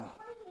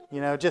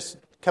Just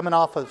coming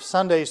off of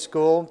Sunday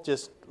school,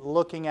 just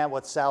looking at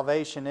what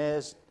salvation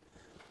is.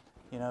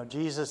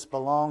 Jesus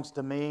belongs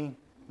to me,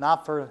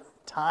 not for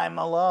time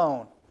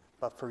alone,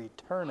 but for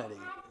eternity.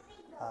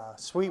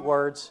 Sweet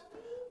words.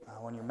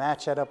 When you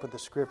match that up with the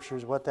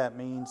Scriptures, what that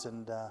means,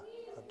 and a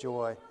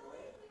joy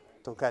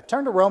to look at.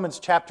 Turn to Romans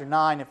chapter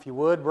 9, if you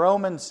would.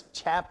 Romans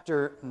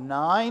chapter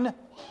 9.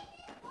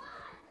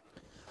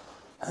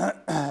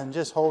 And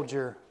just hold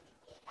your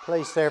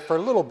place there for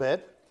a little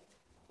bit.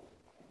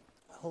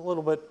 A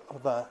little bit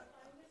of a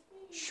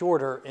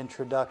shorter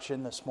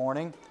introduction this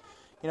morning.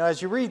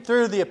 As you read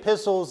through the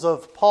epistles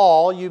of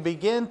Paul, you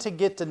begin to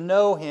get to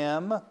know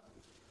him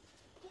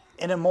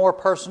in a more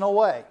personal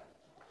way.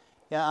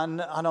 I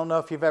don't know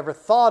if you've ever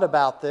thought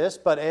about this,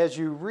 but as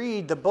you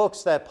read the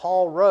books that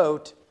Paul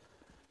wrote,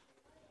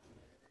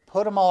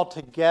 put them all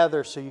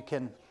together so you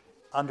can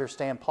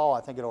understand Paul.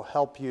 I think it'll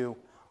help you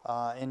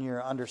in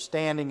your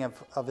understanding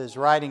of his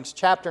writings.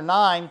 Chapter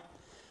 9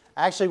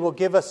 actually will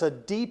give us a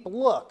deep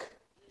look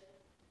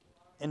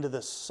into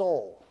the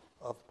soul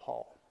of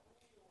Paul.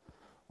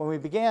 When we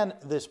began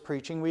this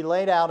preaching, we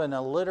laid out an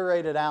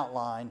alliterated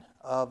outline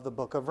of the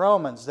book of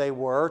Romans. They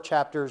were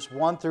chapters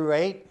 1 through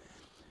 8,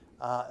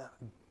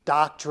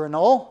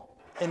 doctrinal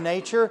in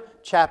nature.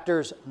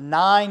 Chapters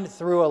 9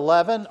 through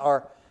 11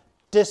 are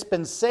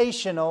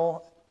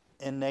dispensational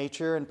in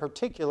nature, in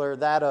particular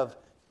that of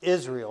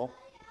Israel.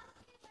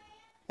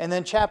 And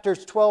then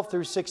chapters 12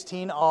 through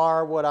 16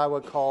 are what I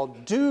would call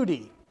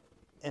duty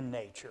in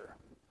nature.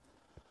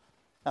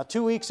 Now,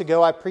 2 weeks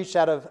ago, I preached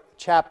out of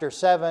chapter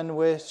 7,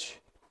 which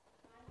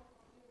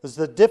was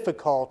the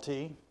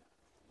difficulty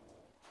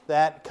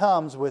that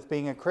comes with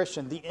being a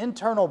Christian. The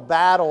internal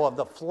battle of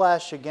the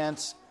flesh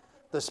against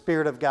the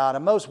Spirit of God. A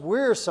most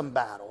wearisome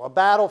battle. A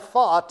battle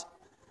fought,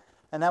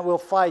 and that we'll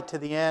fight to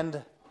the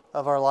end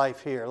of our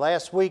life here.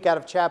 Last week, out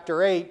of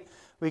chapter 8,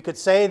 we could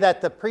say that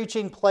the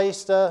preaching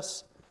placed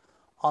us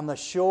on the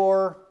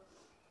shore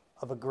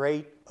of a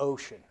great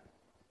ocean.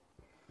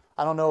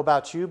 I don't know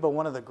about you, but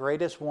one of the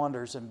greatest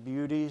wonders and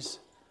beauties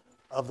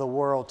of the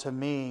world to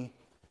me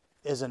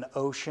is an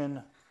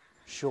ocean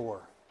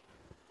shore.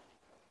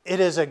 It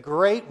is a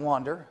great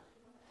wonder,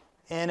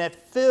 and it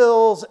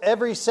fills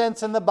every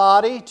sense in the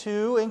body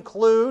to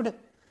include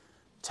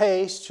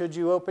taste, should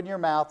you open your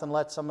mouth and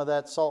let some of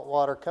that salt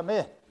water come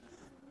in.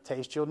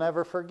 Taste you'll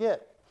never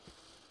forget.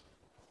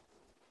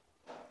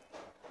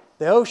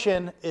 The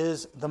ocean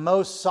is the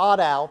most sought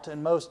out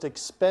and most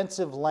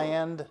expensive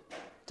land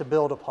to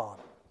build upon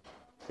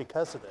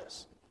because of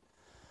this.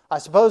 I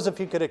suppose if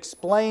you could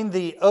explain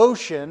the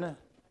ocean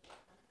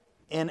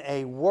in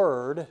a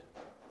word,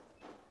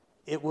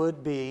 it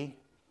would be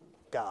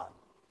God.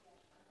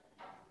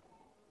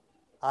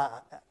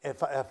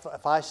 If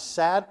I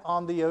sat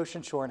on the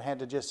ocean shore and had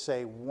to just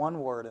say one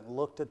word and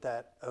looked at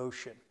that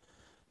ocean,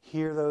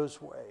 hear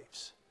those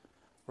waves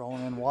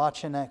rolling in,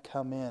 watching that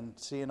come in,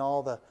 seeing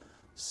all the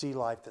sea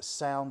life, the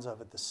sounds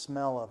of it, the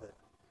smell of it,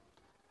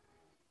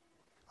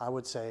 I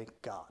would say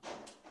God.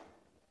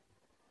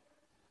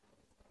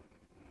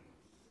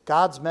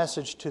 God's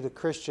message to the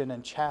Christian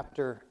in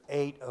chapter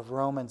 8 of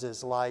Romans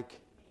is like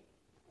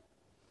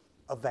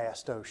a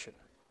vast ocean,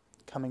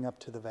 coming up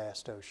to the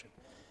vast ocean.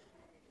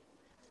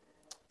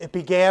 It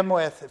began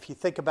with, if you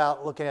think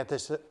about looking at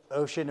this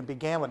ocean, it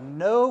began with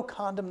no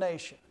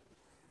condemnation.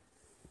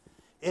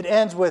 It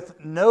ends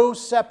with no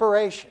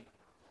separation.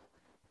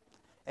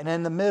 And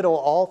in the middle,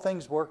 all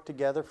things work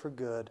together for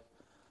good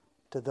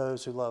to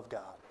those who love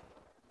God.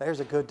 There's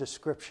a good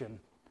description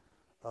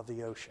of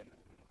the ocean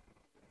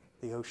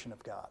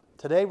of God.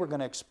 Today we're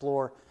going to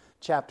explore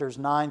chapters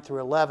 9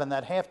 through 11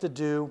 that have to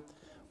do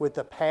with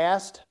the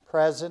past,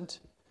 present,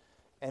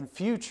 and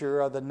future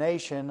of the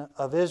nation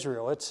of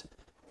Israel. It's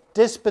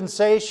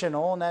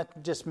dispensational, and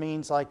that just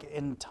means like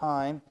in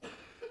time,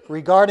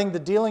 regarding the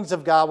dealings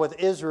of God with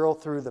Israel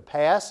through the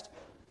past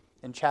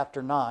in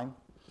chapter 9,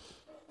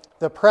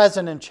 the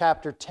present in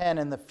chapter 10,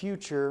 and the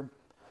future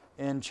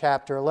in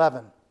chapter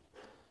 11.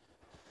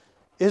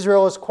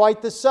 Israel is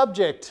quite the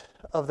subject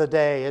of the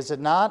day, is it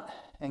not?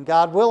 And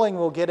God willing,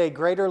 we'll get a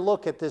greater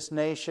look at this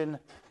nation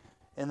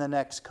in the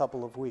next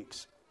couple of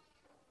weeks.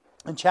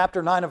 In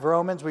chapter 9 of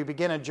Romans, we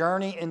begin a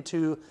journey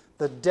into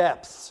the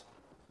depths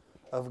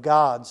of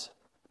God's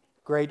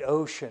great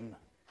ocean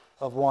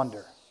of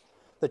wonder.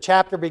 The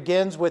chapter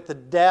begins with the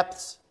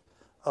depths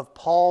of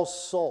Paul's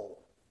soul,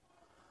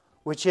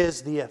 which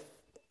is the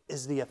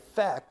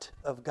effect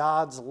of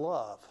God's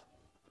love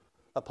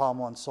upon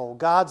one's soul.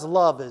 God's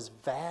love is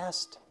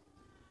vast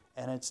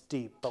and it's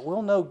deep. But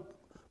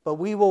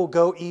we will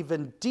go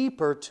even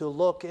deeper to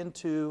look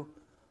into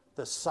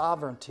the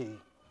sovereignty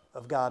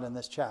of God in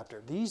this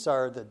chapter. These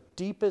are the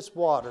deepest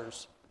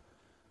waters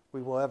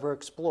we will ever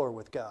explore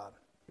with God.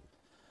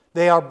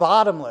 They are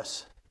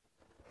bottomless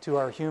to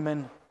our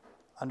human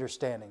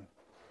understanding.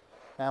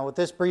 Now, with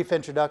this brief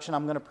introduction,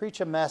 I'm going to preach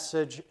a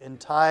message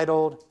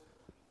entitled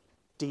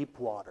Deep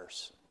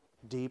Waters.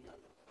 Deep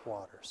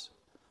Waters.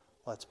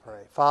 Let's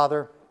pray.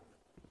 Father,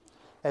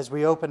 as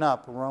we open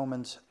up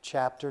Romans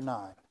chapter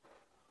 9,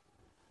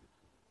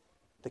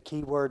 The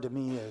key word to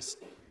me is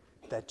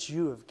that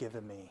you have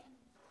given me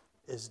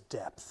is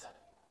depth.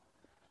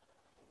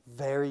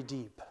 Very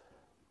deep,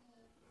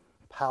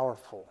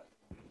 powerful,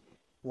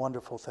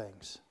 wonderful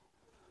things.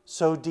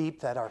 So deep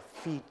that our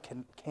feet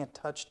can't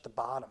touch the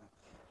bottom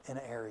in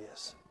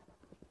areas.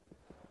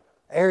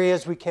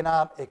 Areas we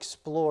cannot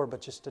explore,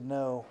 but just to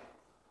know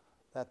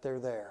that they're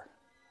there.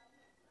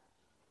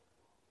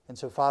 And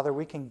so, Father,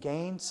 we can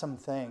gain some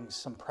things,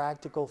 some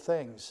practical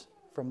things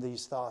from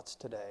these thoughts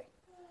today.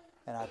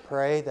 And I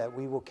pray that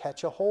we will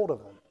catch a hold of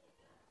them.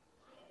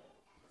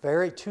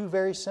 Two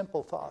very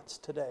simple thoughts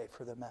today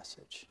for the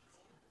message.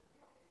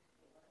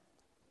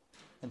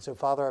 And so,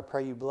 Father, I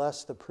pray you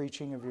bless the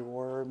preaching of your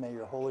word. May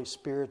your Holy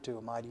Spirit do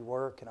a mighty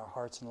work in our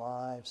hearts and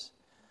lives.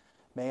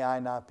 May I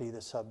not be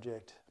the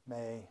subject.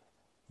 May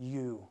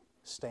you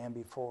stand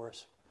before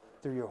us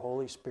through your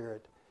Holy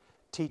Spirit,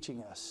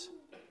 teaching us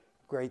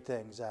great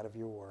things out of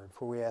your word.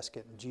 For we ask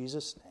it in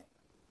Jesus' name.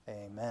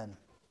 Amen.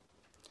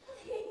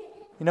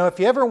 You know,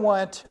 if you ever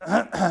went,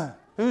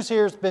 who's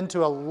here has been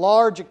to a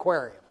large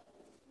aquarium?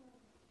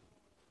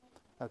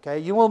 Okay,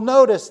 you will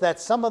notice that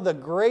some of the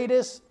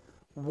greatest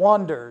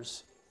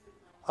wonders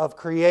of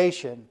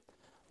creation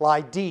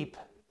lie deep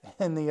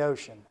in the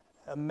ocean.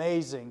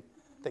 Amazing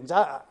things.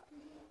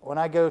 When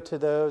I go to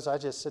those, I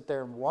just sit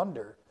there and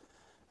wonder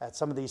at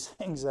some of these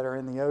things that are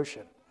in the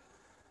ocean.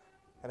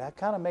 And that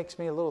kind of makes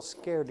me a little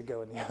scared to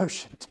go in the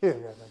ocean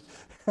too.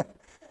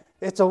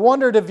 It's a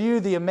wonder to view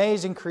the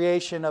amazing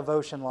creation of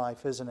ocean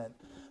life, isn't it?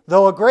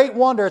 Though a great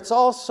wonder, it's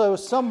also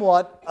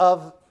somewhat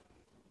of,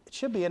 it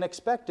should be an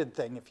expected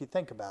thing if you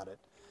think about it.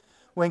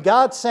 When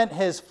God sent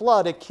His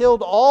flood, it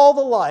killed all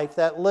the life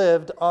that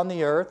lived on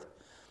the earth,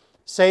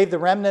 saved the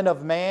remnant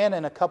of man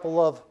and a couple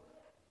of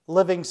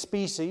living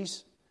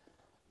species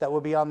that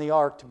would be on the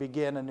ark to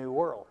begin a new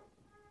world.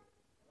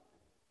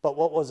 But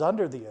what was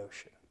under the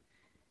ocean?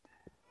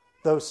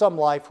 Though some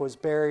life was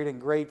buried in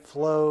great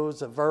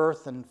flows of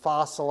earth and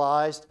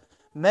fossilized,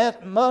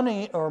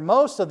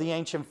 most of the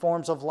ancient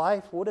forms of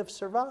life would have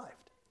survived.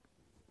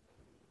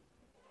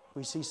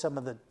 We see some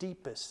of the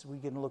deepest. We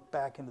can look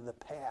back into the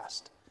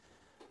past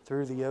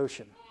through the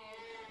ocean.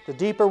 The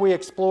deeper we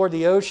explore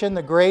the ocean,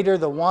 the greater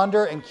the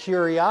wonder and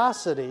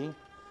curiosity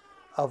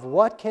of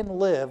what can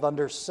live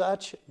under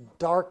such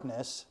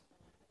darkness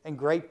and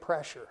great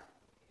pressure.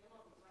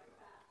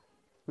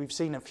 We've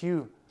seen a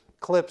few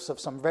clips of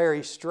some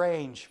very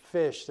strange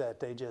fish that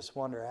they just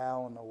wonder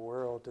how in the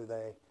world do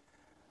they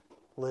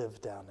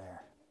live down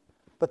there.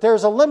 But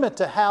there's a limit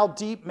to how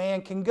deep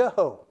man can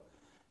go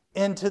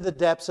into the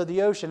depths of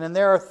the ocean. And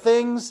there are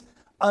things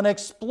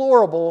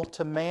unexplorable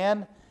to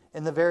man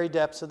in the very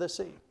depths of the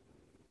sea.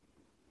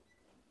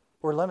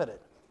 We're limited.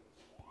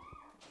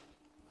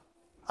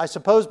 I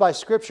suppose by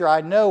Scripture I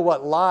know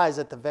what lies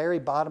at the very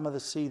bottom of the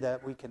sea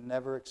that we can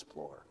never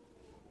explore.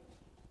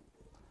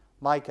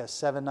 Micah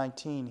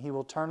 7:19, He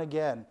will turn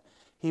again.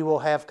 He will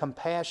have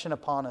compassion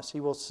upon us. He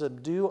will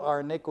subdue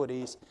our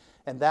iniquities,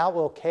 and thou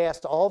wilt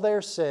cast all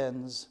their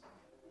sins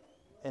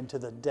into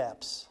the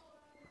depths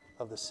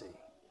of the sea.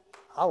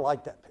 I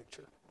like that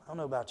picture. I don't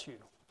know about you.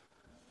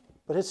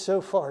 But it's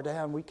so far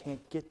down we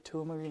can't get to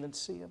them or even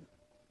see them.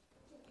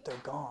 They're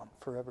gone,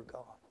 forever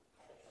gone.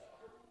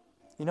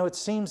 You know, it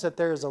seems that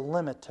there is a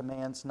limit to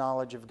man's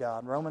knowledge of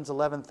God. Romans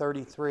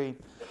 11:33,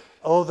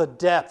 oh, the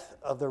depth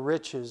of the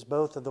riches,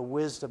 both of the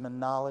wisdom and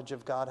knowledge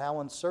of God. How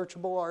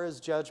unsearchable are His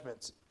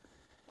judgments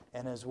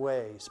and His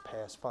ways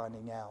past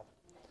finding out.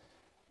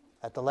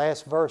 At the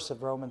last verse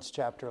of Romans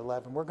chapter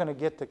 11, we're going to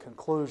get the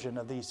conclusion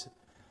of these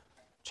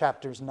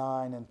chapters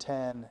 9 and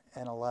 10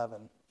 and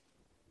 11.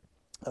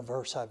 A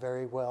verse I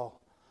very well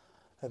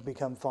have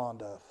become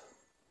fond of.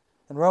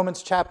 In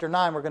Romans chapter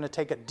 9, we're going to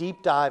take a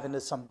deep dive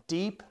into some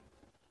deep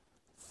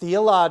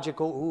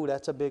theological,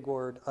 that's a big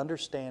word,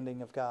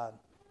 understanding of God.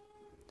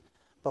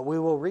 But we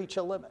will reach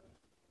a limit.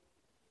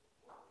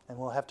 And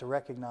we'll have to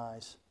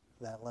recognize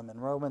that limit.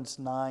 Romans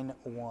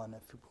 9:1,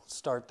 if we'll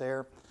start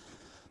there.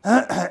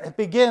 It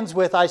begins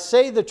with, I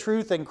say the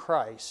truth in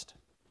Christ.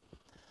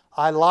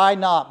 I lie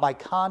not, my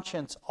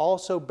conscience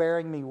also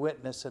bearing me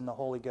witness in the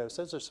Holy Ghost.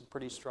 Those are some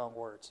pretty strong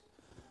words.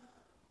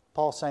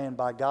 Paul saying,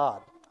 by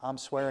God, I'm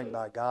swearing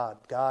by God,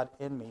 God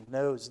in me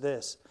knows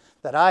this,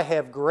 that I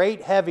have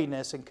great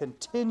heaviness and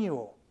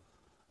continual,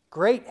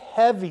 great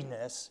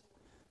heaviness,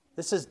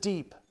 this is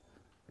deep,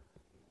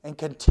 and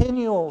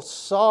continual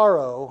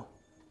sorrow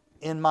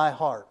in my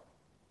heart.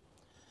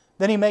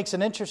 Then he makes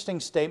an interesting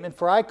statement,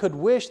 for I could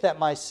wish that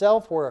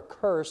myself were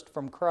accursed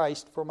from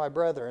Christ for my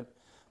brethren,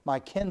 my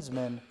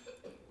kinsmen,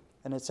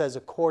 and it says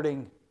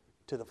according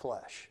to the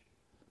flesh.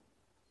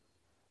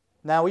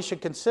 Now we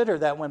should consider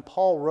that when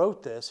Paul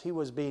wrote this, he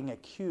was being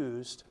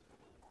accused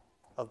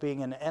of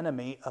being an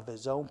enemy of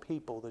his own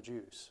people, the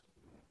Jews.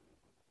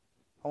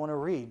 I want to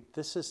read.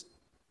 This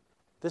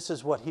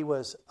is what he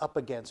was up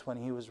against when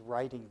he was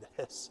writing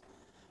this.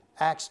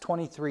 Acts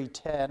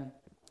 23:10.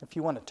 If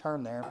you want to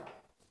turn there,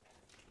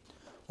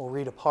 we'll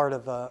read a part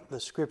of the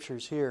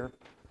scriptures here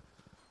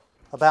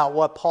about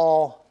what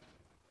Paul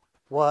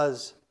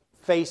was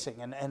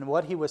facing and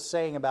what he was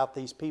saying about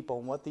these people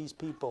and what these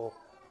people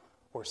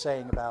were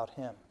saying about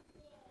him.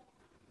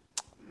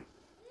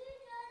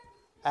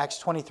 Acts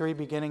 23,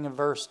 beginning in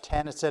verse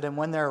 10, it said, "And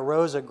when there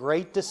arose a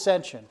great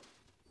dissension,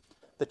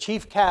 the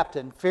chief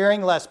captain,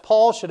 fearing lest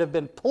Paul should have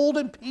been pulled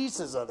in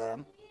pieces of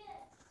them,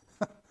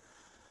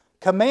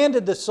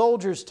 commanded the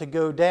soldiers to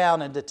go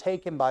down and to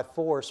take him by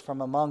force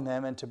from among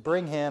them and to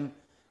bring him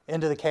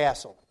into the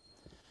castle.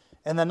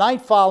 And the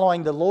night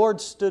following, the Lord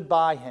stood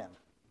by him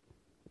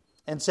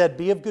and said,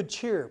 Be of good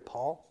cheer,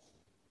 Paul,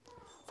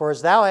 for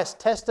as thou hast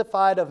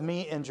testified of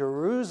me in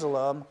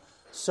Jerusalem,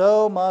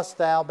 so must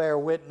thou bear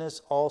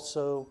witness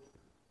also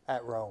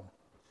at Rome.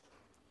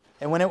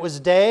 And when it was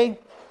day,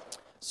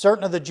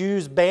 certain of the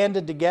Jews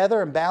banded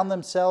together and bound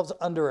themselves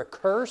under a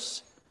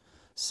curse,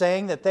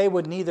 saying that they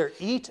would neither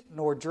eat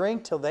nor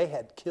drink till they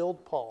had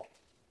killed Paul."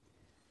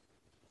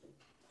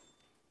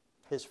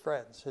 His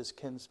friends, his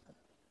kinsmen,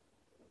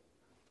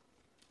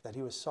 that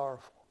he was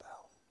sorrowful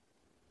about.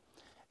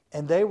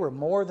 And they were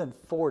more than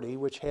 40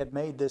 which had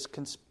made this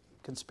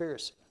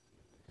conspiracy.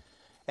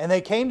 And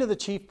they came to the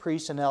chief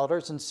priests and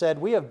elders and said,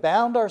 "We have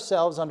bound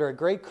ourselves under a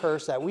great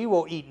curse that we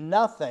will eat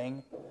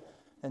nothing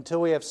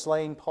until we have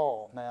slain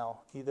Paul."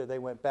 Now, either they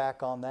went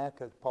back on that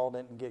because Paul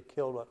didn't get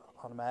killed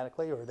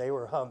automatically, or they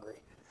were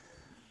hungry.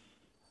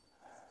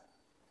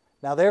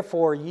 "Now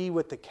therefore ye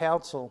with the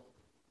council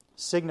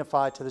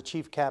signify to the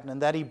chief captain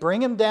that he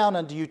bring him down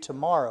unto you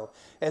tomorrow,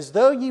 as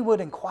though ye would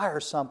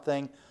inquire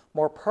something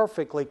more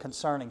perfectly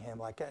concerning him."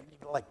 Like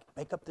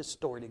make up this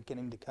story to get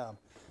him to come.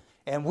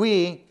 "And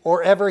we,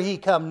 or ever he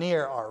come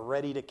near, are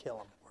ready to kill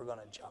him." We're going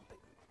to jump him.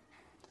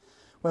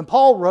 When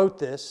Paul wrote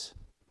this,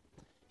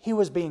 he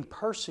was being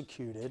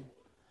persecuted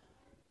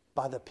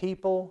by the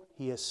people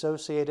he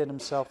associated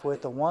himself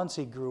with, the ones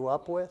he grew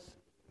up with.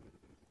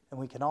 And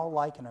we can all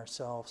liken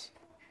ourselves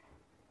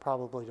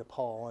probably to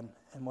Paul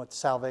and what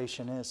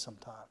salvation is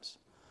sometimes.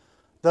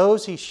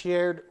 Those he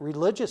shared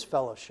religious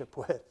fellowship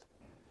with,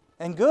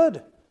 and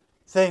good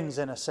things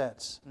in a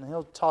sense. And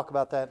he'll talk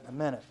about that in a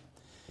minute.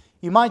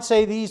 You might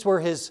say these were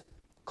his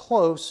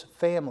close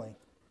family.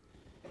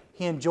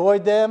 He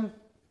enjoyed them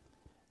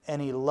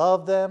and he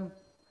loved them,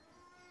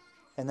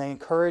 and they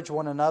encouraged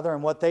one another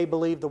in what they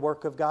believed the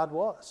work of God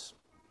was.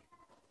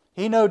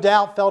 He no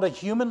doubt felt a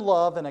human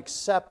love and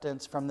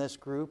acceptance from this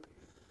group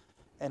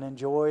and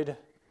enjoyed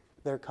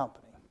their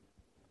company.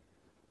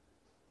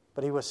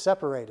 But he was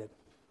separated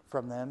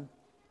from them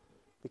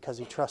because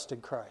he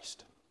trusted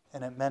Christ,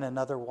 and it meant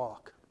another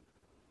walk.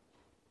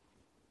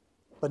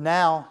 But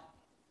now,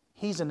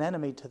 he's an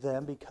enemy to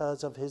them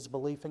because of his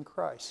belief in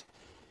Christ.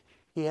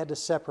 He had to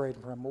separate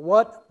from them.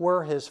 What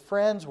were his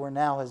friends were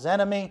now his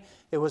enemy.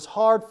 It was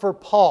hard for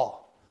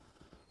Paul,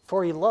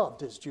 for he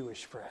loved his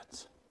Jewish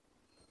friends.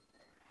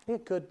 He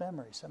had good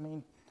memories.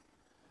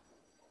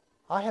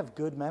 I have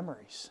good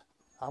memories.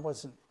 I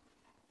wasn't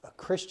a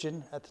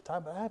Christian at the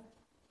time, but I have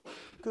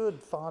good,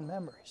 fond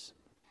memories.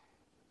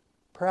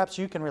 Perhaps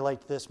you can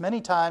relate to this. Many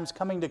times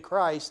coming to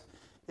Christ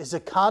is a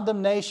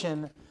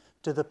condemnation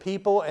to the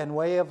people and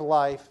way of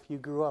life you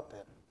grew up in.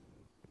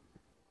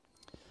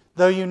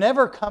 Though you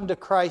never come to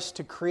Christ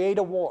to create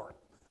a war.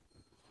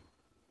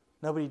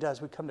 Nobody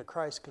does. We come to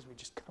Christ because we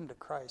just come to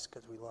Christ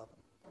because we love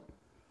Him.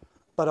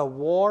 But a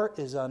war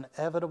is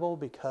inevitable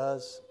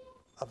because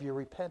of your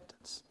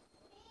repentance.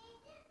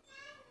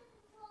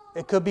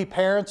 It could be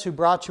parents who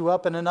brought you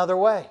up in another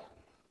way.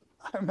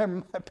 I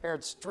remember my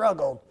parents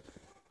struggled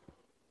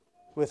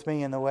with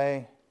me in the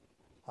way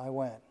I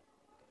went.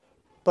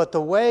 But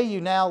the way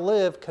you now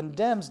live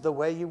condemns the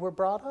way you were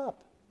brought up.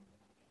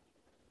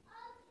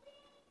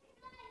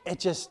 It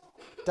just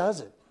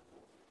doesn't.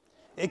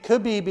 It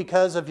could be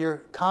because of your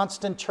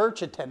constant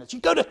church attendance. You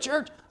go to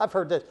church. I've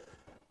heard this.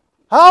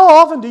 How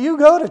often do you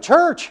go to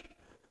church?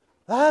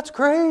 That's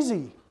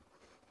crazy.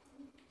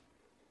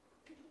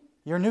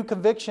 Your new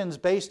convictions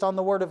based on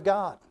the Word of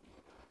God.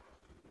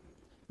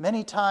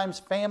 Many times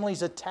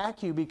families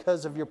attack you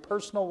because of your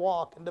personal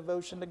walk and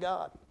devotion to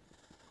God.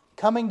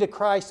 Coming to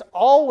Christ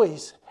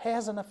always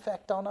has an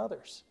effect on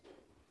others.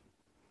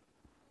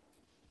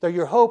 Though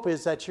your hope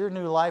is that your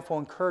new life will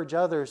encourage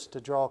others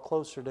to draw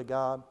closer to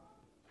God.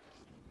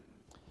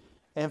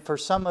 And for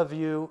some of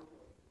you,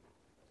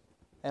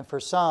 and for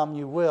some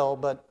you will,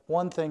 but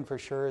one thing for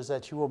sure is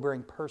that you will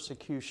bring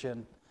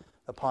persecution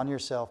upon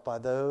yourself by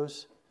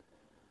those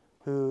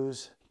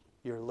whose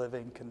your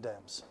living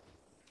condemns.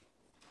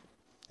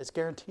 It's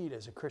guaranteed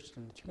as a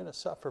Christian that you're going to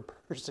suffer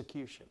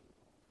persecution.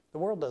 The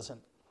world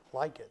doesn't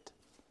like it.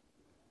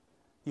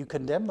 You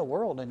condemn the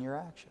world in your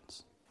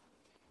actions.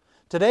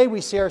 Today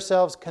we see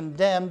ourselves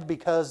condemned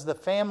because the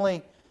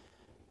family,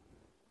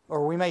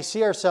 or we may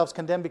see ourselves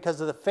condemned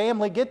because of the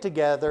family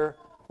get-together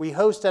we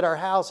host at our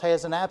house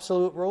has an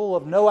absolute rule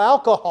of no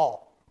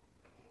alcohol.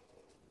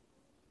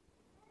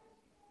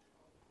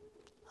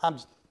 I'm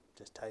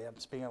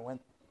speaking, I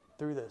went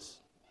through this.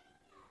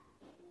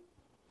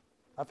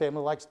 My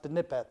family likes to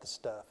nip at the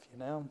stuff,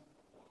 And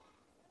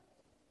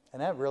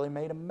that really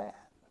made them mad.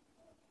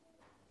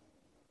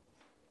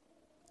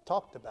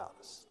 Talked about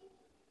us.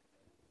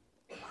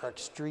 Our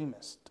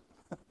extremists.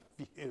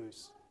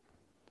 views.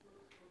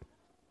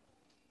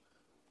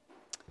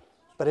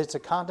 But it's a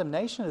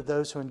condemnation of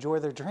those who enjoy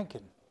their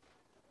drinking.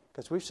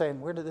 Because we're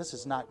saying, this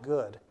is not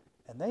good.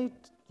 And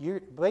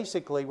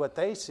basically what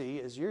they see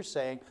is you're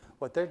saying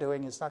what they're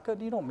doing is not good.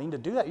 You don't mean to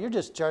do that. You're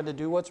just trying to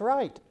do what's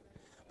right.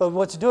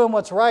 But doing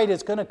what's right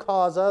is going to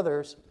cause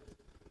others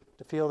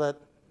to feel that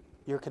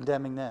you're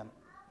condemning them.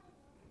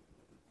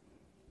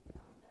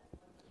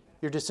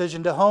 Your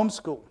decision to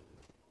homeschool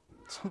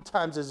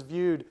sometimes is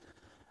viewed,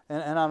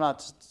 and I'm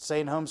not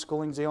saying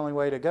homeschooling is the only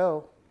way to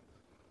go,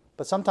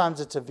 but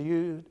sometimes it's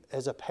viewed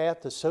as a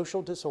path to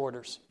social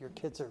disorders. Your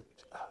kids are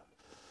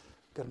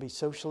going to be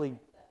socially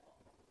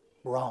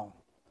wrong.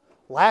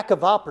 Lack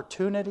of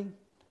opportunity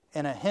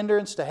and a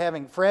hindrance to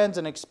having friends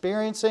and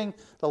experiencing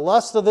the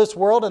lust of this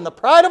world and the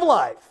pride of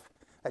life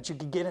that you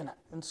could get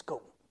in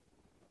school.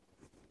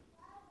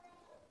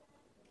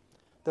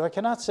 Though I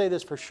cannot say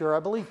this for sure, I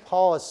believe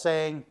Paul is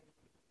saying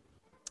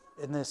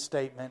in this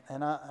statement,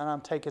 and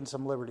I'm taking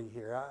some liberty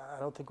here. I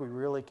don't think we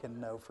really can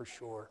know for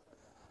sure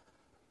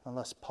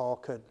unless Paul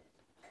could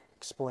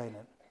explain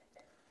it.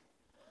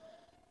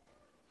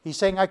 He's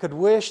saying, I could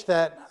wish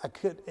that I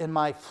could, in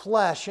my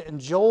flesh,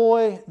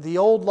 enjoy the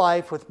old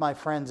life with my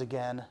friends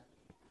again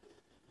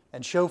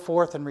and show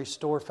forth and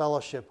restore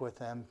fellowship with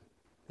them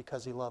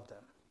because he loved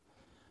them.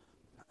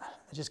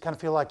 I just kind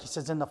of feel like he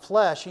says in the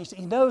flesh,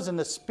 he knows in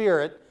the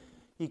spirit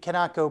he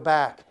cannot go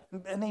back.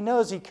 And he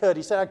knows he could.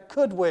 He said, I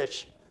could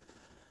wish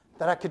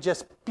that I could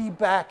just be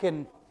back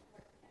in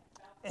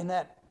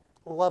that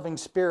loving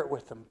spirit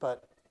with them.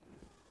 But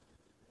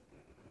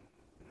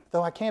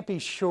though I can't be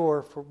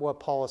sure for what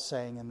Paul is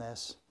saying in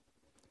this,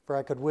 for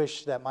I could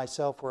wish that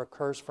myself were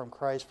accursed from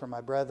Christ for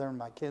my brethren,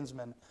 my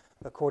kinsmen,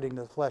 according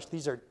to the flesh.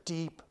 These are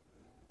deep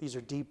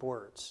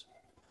words.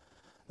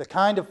 The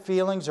kind of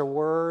feelings or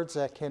words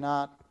that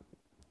cannot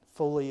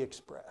fully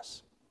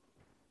express.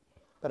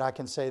 But I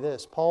can say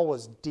this, Paul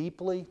was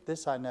deeply,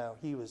 this I know,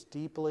 he was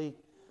deeply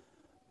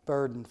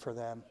burdened for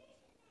them.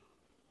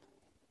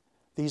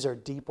 These are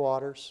deep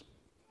waters.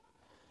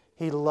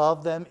 He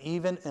loved them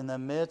even in the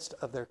midst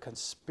of their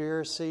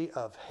conspiracy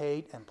of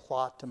hate and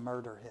plot to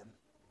murder him.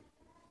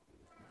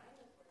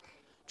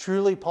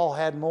 Truly, Paul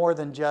had more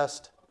than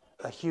just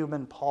a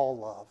human Paul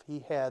love.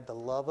 He had the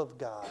love of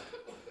God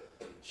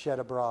shed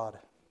abroad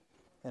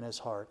in his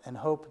heart. And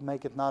hope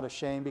maketh not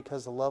ashamed,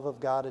 because the love of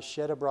God is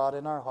shed abroad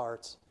in our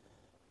hearts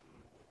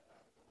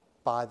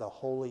by the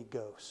Holy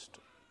Ghost,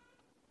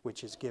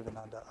 which is given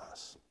unto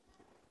us.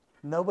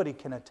 Nobody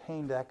can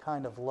attain that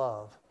kind of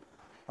love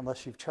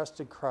unless you've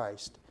trusted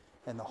Christ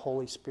and the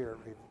Holy Spirit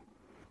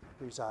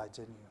resides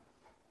in you.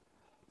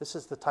 This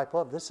is the type of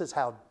love. This is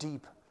how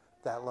deep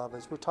that love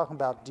is. We're talking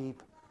about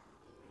deep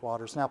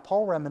waters. Now,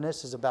 Paul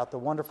reminisces about the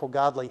wonderful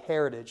godly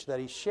heritage that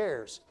he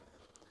shares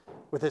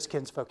with his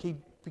kinsfolk. He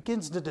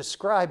begins to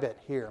describe it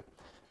here.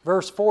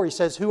 Verse 4, he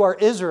says, who are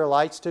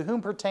Israelites, to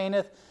whom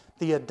pertaineth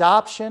the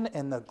adoption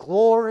and the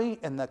glory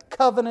and the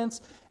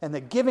covenants and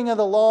the giving of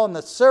the law and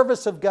the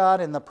service of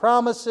God and the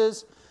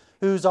promises,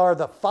 whose are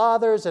the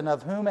fathers, and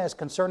of whom, as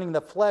concerning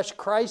the flesh,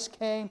 Christ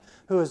came,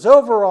 who is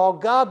over all,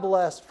 God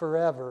blessed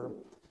forever.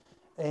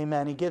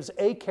 Amen. He gives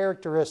 8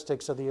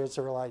 characteristics of the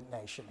Israelite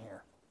nation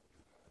here.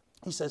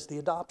 He says the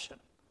adoption.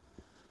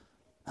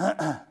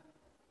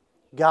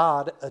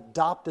 God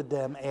adopted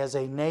them as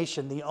a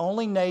nation, the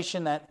only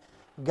nation that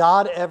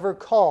God ever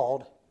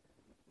called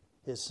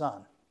his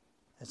son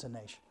as a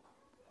nation.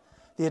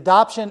 The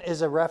adoption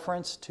is a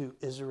reference to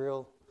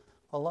Israel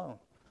alone.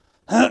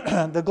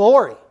 The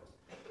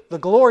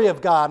glory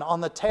of God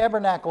on the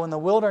tabernacle in the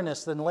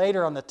wilderness, then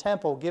later on the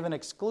temple, given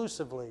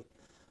exclusively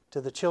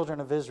to the children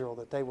of Israel,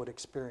 that they would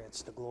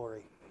experience the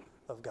glory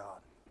of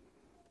God.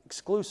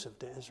 Exclusive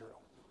to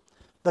Israel.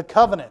 The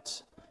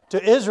covenants.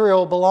 To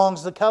Israel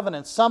belongs the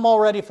covenants, some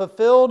already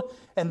fulfilled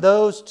and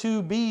those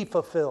to be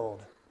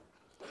fulfilled.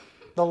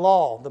 The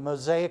law, the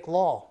Mosaic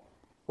law,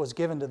 was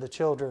given to the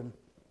children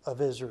of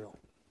Israel.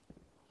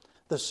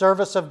 The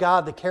service of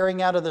God, the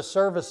carrying out of the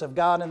service of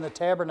God in the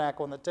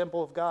tabernacle, in the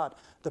temple of God,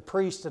 the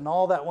priest and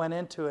all that went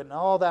into it, and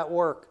all that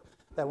work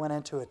that went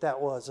into it, that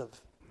was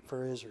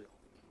for Israel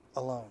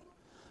alone.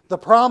 The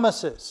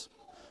promises.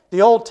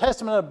 The Old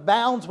Testament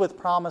abounds with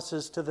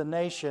promises to the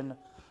nation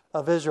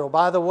of Israel.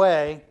 By the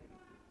way,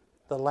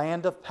 the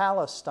land of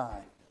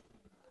Palestine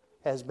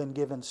has been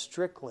given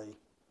strictly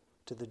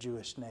to the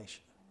Jewish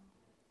nation.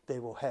 They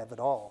will have it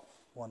all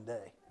one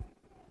day.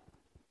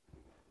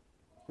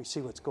 We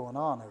see what's going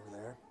on over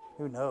there.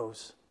 Who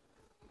knows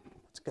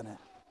what's going to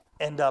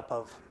end up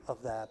of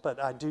that.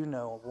 But I do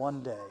know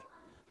one day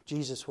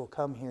Jesus will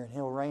come here and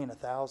he'll reign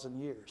 1,000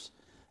 years.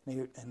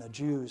 And the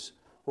Jews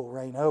will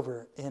reign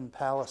over in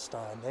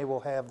Palestine. They will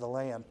have the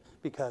land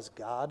because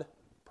God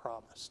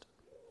promised.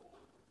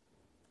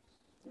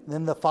 And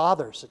then the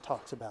fathers it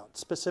talks about,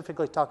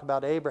 specifically talk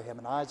about Abraham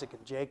and Isaac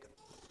and Jacob.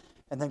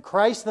 And then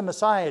Christ the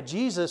Messiah,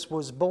 Jesus,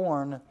 was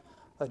born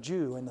a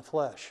Jew in the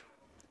flesh.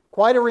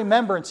 Quite a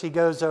remembrance he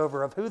goes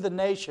over of who the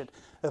nation,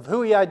 of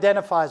who he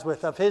identifies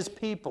with, of his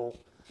people,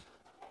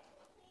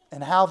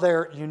 and how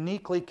they're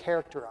uniquely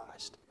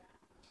characterized.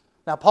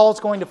 Now, Paul's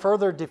going to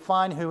further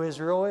define who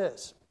Israel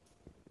is.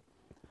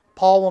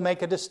 Paul will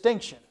make a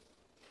distinction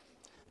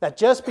that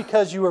just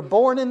because you were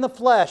born in the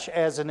flesh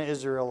as an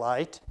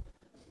Israelite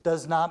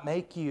does not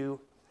make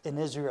you an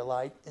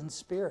Israelite in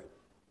spirit.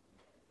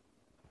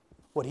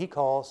 What he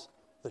calls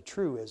the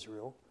true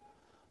Israel.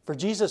 For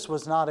Jesus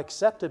was not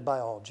accepted by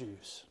all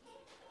Jews.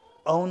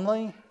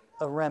 Only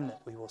a remnant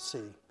we will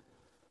see.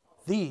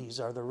 These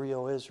are the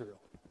real Israel.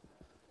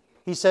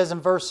 He says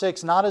in verse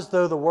 6, not as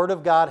though the word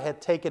of God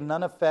had taken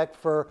none effect,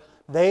 for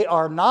they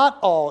are not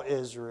all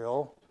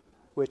Israel,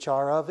 which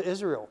are of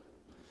Israel.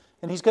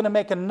 And he's going to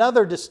make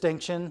another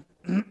distinction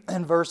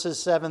in verses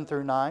 7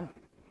 through 9.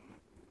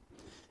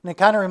 And it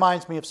kind of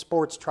reminds me of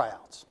sports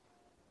tryouts.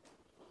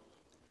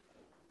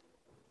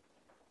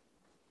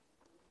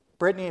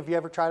 Brittany, have you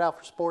ever tried out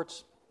for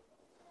sports?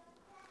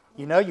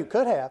 You know you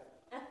could have.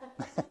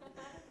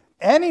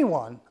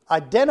 Anyone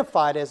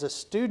identified as a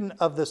student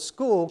of the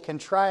school can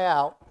try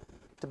out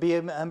to be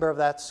a member of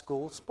that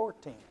school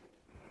sport team.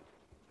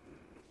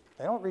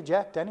 They don't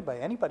reject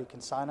anybody. Anybody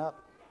can sign up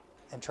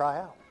and try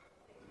out.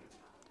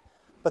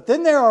 But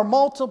then there are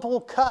multiple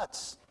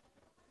cuts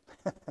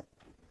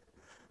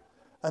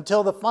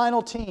until the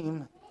final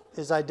team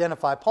is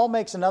identified. Paul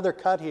makes another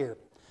cut here.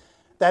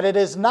 That it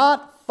is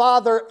not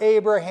Father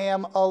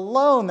Abraham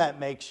alone that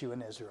makes you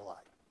an Israelite.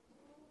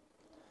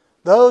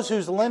 Those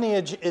whose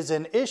lineage is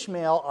in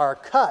Ishmael are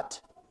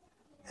cut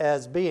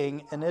as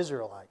being an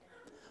Israelite.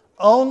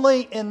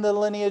 Only in the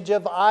lineage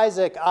of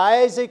Isaac.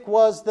 Isaac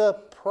was the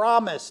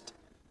promised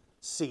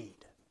seed.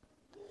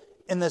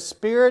 In the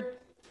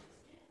Spirit,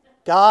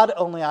 God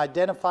only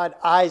identified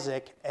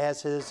Isaac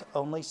as his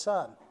only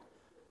son.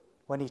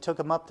 When he took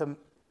him up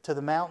to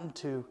the mountain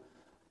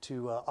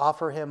to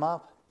offer him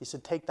up, he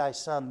said, take thy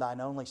son,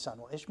 thine only son.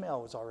 Well,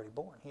 Ishmael was already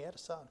born. He had a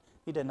son.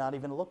 He did not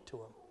even look to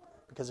him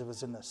because it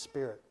was in the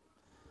Spirit.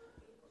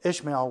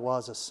 Ishmael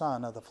was a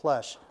son of the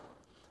flesh.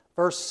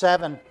 Verse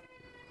 7,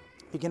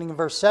 beginning in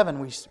verse 7,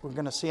 we're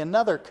going to see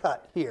another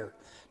cut here.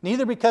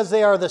 Neither because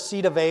they are the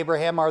seed of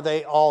Abraham are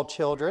they all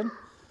children,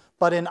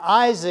 but in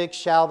Isaac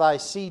shall thy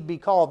seed be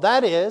called.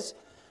 That is,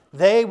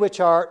 they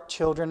which are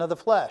children of the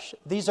flesh.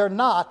 These are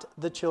not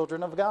the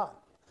children of God,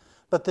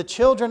 but the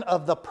children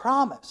of the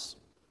promise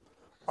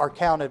are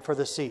counted for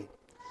the seed.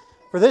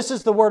 For this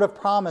is the word of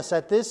promise,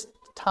 at this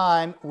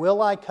time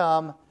will I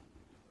come,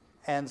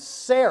 and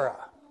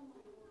Sarah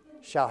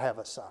shall have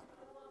a son.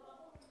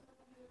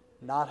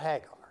 Not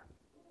Hagar,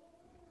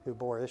 who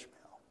bore Ishmael.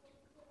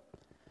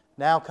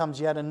 Now comes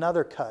yet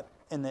another cut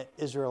in the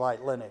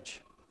Israelite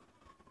lineage.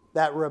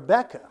 That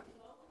Rebekah,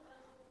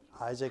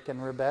 Isaac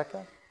and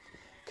Rebekah,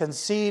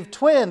 conceived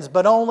twins,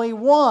 but only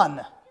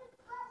one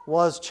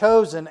was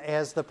chosen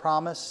as the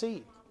promised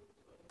seed.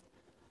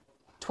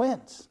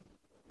 Twins,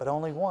 but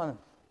only one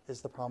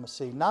is the promised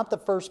seed. Not the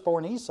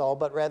firstborn Esau,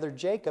 but rather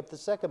Jacob, the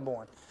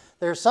secondborn.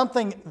 There's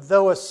something,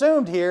 though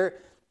assumed here,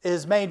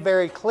 is made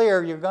very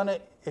clear.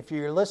 If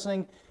you're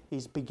listening,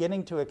 he's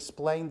beginning to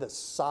explain the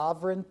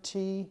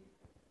sovereignty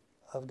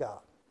of God.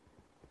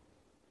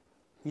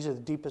 These are the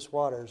deepest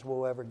waters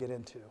we'll ever get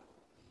into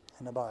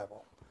in the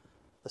Bible.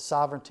 The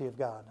sovereignty of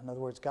God. In other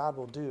words, God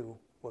will do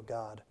what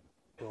God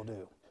will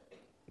do.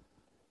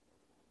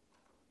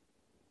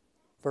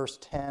 Verse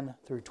 10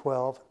 through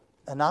 12.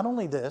 And not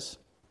only this,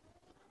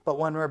 but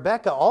when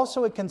Rebekah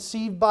also had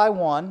conceived by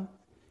one,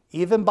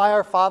 even by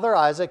our father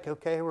Isaac,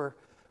 okay, we're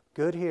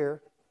good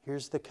here.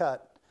 Here's the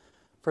cut.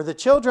 For the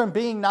children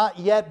being not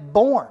yet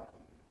born,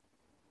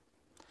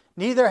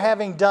 neither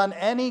having done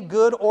any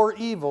good or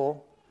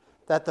evil,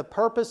 that the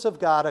purpose of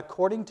God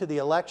according to the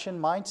election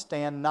might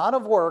stand, not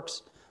of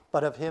works,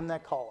 but of him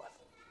that calleth.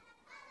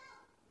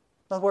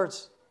 In other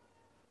words,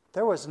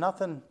 there was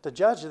nothing to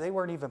judge. They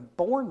weren't even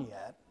born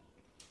yet.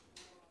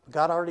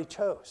 God already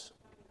chose.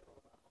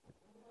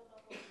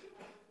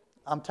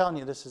 I'm telling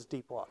you, this is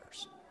deep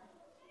waters.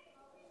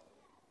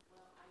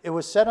 It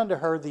was said unto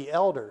her, the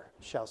elder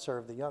shall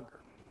serve the younger.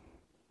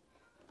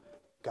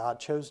 God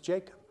chose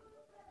Jacob.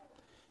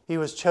 He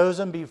was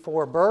chosen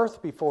before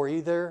birth, before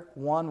either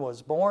one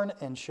was born,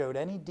 and showed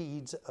any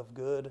deeds of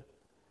good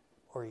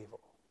or evil.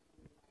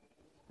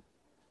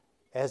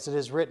 As it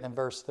is written in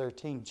verse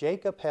 13,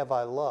 Jacob have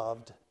I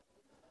loved,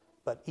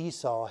 but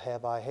Esau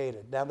have I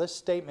hated. Now this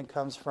statement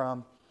comes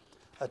from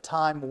a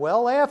time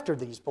well after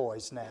these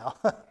boys now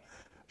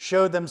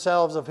showed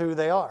themselves of who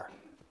they are.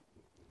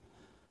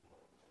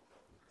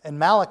 In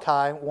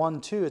Malachi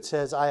 1:2 it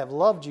says, I have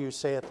loved you,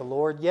 saith the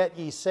Lord, yet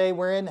ye say,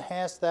 wherein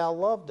hast thou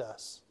loved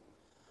us?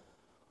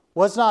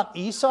 Was not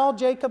Esau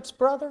Jacob's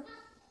brother?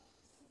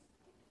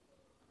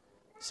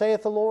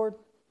 Saith the Lord,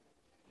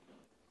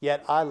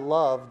 yet I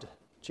loved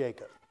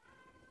Jacob.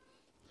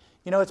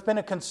 You know, it's been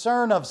a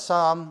concern of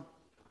some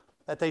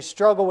that they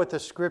struggle with the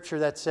scripture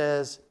that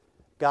says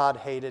God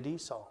hated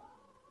Esau.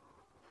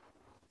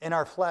 In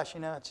our flesh,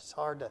 it's just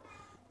hard to,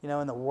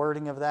 in the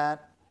wording of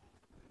that.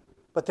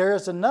 But there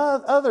is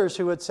others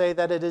who would say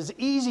that it is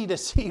easy to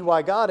see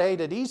why God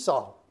hated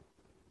Esau.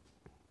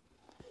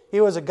 He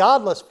was a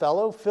godless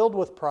fellow, filled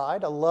with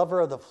pride, a lover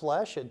of the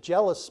flesh, a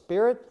jealous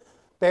spirit,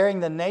 bearing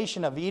the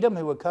nation of Edom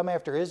who would come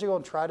after Israel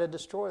and try to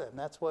destroy them.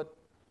 That's what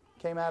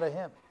came out of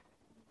him.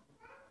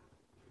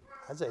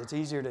 I'd say it's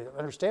easier to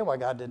understand why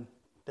God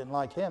didn't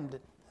like him,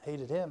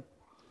 hated him.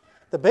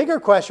 The bigger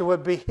question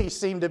would be,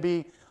 seemed to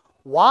be,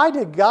 why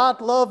did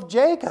God love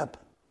Jacob,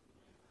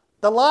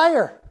 the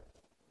liar?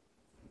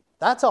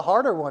 That's a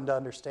harder one to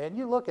understand.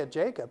 You look at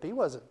Jacob, he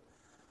wasn't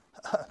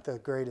the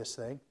greatest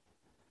thing.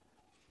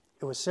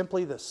 It was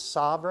simply the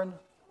sovereign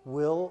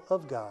will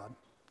of God.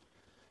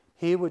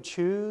 He would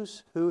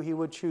choose who he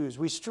would choose.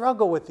 We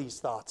struggle with these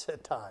thoughts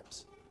at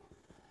times.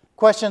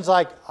 Questions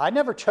like, I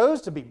never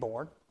chose to be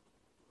born.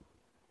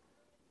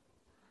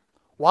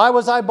 Why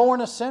was I born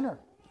a sinner?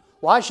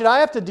 Why should I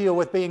have to deal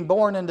with being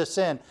born into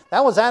sin?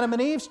 That was Adam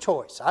and Eve's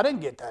choice. I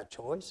didn't get that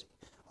choice.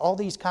 All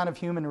these kind of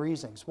human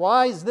reasonings.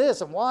 Why is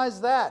this and why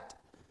is that?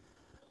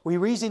 We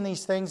reason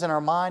these things in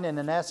our mind, and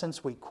in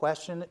essence, we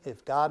question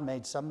if God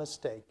made some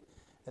mistake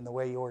in the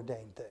way He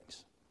ordained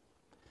things.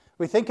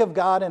 We think of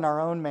God in our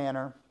own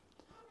manner,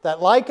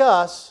 that like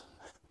us,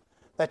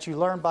 that you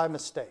learn by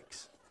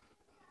mistakes.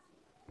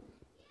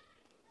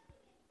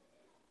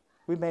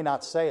 We may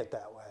not say it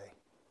that way,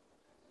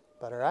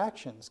 but our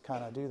actions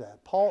kind of do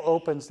that. Paul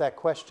opens that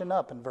question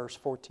up in verse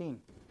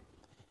 14.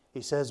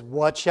 He says,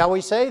 what shall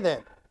we say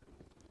then?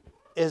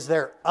 Is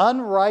there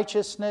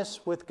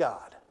unrighteousness with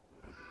God?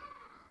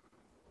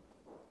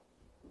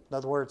 In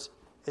other words,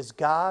 is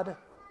God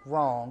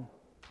wrong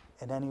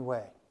in any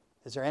way?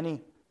 Is there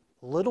any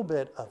little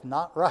bit of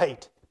not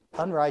right,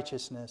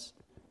 unrighteousness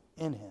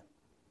in Him?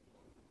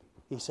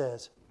 He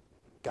says,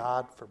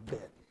 God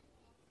forbid.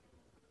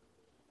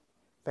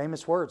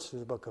 Famous words through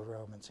the book of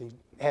Romans. He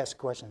asks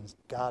questions,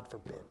 God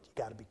forbid. You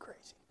got to be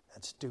crazy.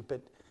 That's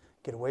stupid.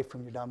 Get away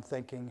from your dumb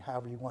thinking,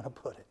 however you want to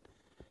put it.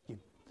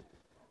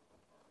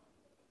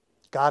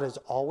 God is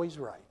always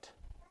right.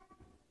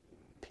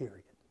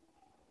 Period.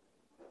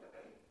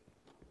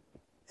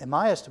 In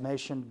my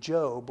estimation,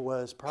 Job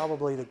was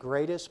probably the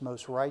greatest,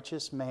 most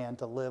righteous man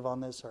to live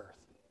on this earth.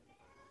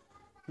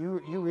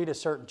 You read a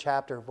certain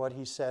chapter of what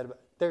he said.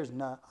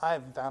 I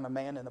haven't found a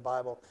man in the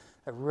Bible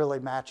that really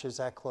matches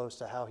that close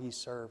to how he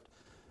served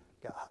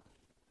God.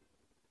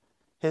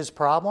 His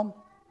problem?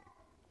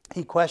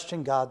 He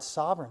questioned God's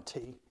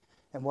sovereignty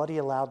and what He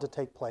allowed to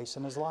take place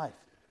in his life.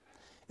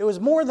 It was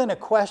more than a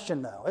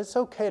question, though. It's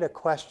okay to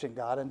question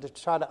God and to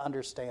try to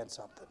understand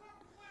something.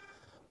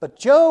 But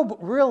Job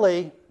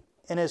really,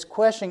 in his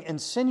questioning,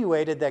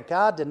 insinuated that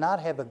God did not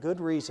have a good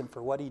reason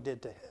for what He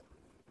did to him.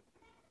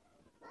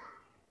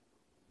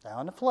 Now,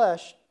 in the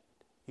flesh,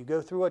 you go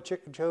through what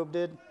Job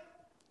did, you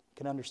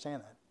can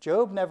understand that.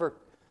 Job never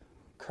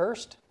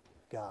cursed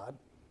God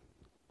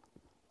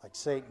like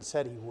Satan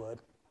said he would,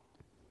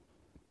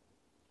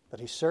 but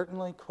he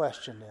certainly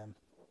questioned Him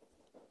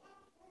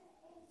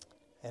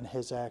and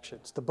His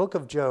actions. The book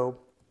of Job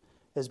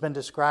has been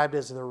described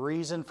as the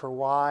reason for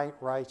why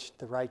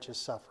the righteous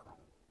suffer.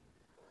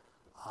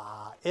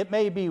 It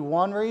may be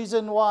one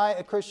reason why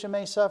a Christian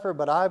may suffer,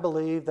 but I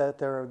believe that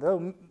there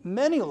are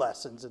many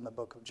lessons in the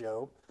book of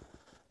Job.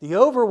 The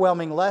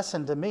overwhelming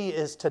lesson to me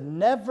is to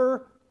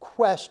never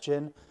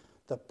question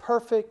the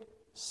perfect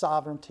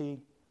sovereignty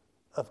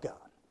of God,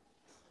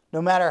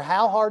 no matter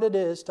how hard it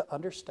is to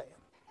understand.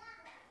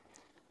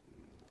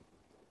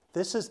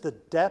 This is the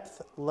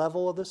depth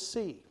level of the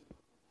sea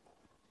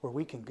where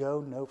we can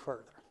go no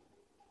further.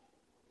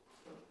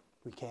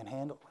 We can't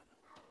handle it.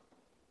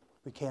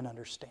 We can't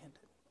understand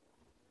it.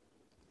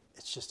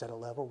 It's just at a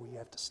level where you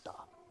have to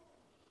stop.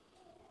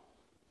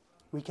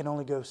 We can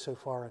only go so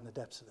far in the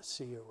depths of the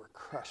sea or we're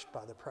crushed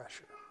by the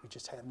pressure. We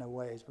just have no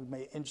ways. We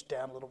may inch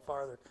down a little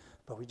farther,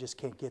 but we just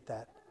can't get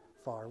that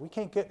far. We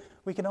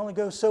can only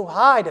go so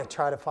high to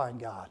try to find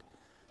God,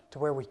 to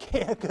where we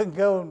can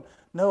go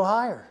no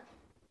higher.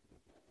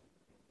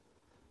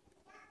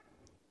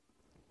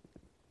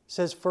 It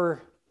says,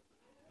 for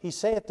He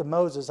saith to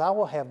Moses, I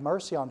will have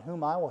mercy on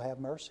whom I will have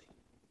mercy.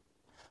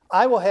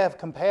 I will have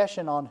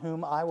compassion on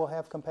whom I will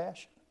have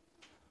compassion.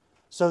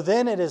 So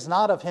then it is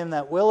not of him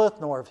that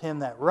willeth, nor of him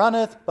that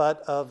runneth,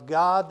 but of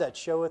God that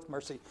showeth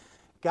mercy.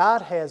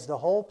 God has the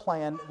whole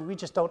plan. We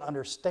just don't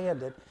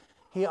understand it.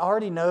 He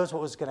already knows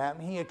what was going to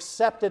happen. He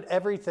accepted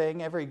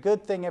everything, every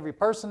good thing, every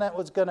person that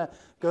was going to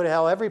go to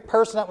hell, every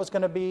person that was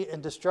going to be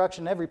in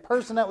destruction, every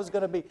person that was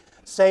going to be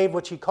saved,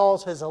 which He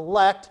calls His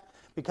elect,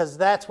 because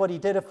that's what He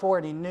did it for,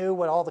 and He knew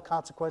what all the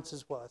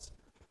consequences was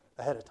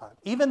ahead of time.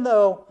 Even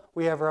though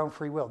we have our own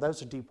free will,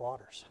 those are deep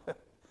waters.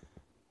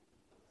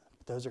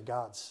 Those are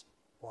God's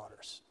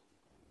waters.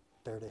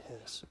 They're to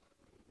His.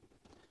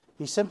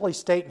 He's simply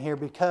stating here,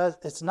 because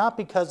it's not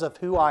because of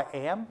who I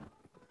am,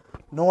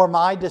 nor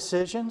my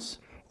decisions,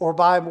 or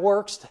by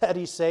works that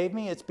He saved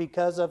me. It's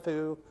because of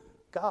who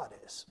God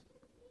is.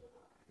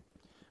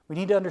 We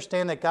need to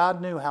understand that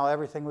God knew how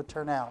everything would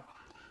turn out,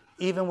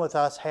 even with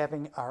us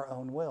having our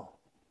own will.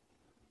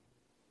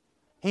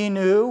 He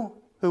knew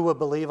who would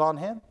believe on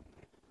Him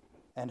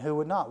and who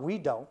would not. We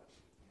don't.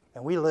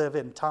 And we live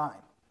in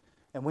time.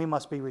 And we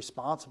must be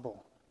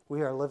responsible.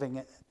 We are living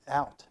it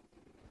out.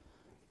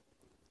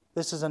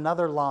 This is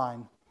another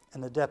line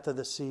and the depth of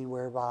the sea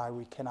whereby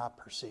we cannot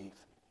perceive.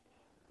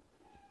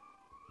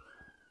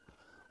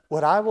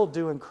 What I will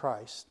do in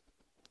Christ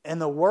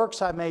and the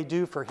works I may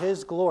do for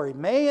His glory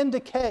may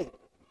indicate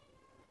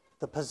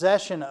the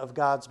possession of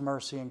God's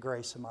mercy and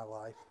grace in my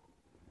life,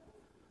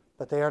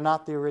 but they are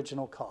not the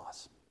original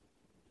cause.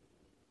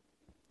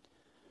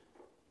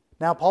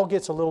 Now, Paul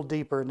gets a little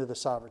deeper into the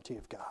sovereignty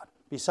of God.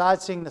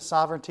 Besides seeing the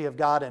sovereignty of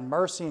God in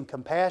mercy and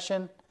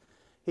compassion,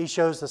 he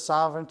shows the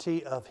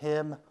sovereignty of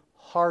Him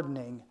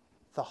hardening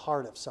the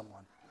heart of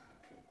someone.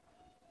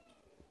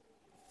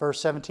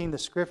 Verse 17,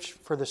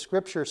 for the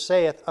Scripture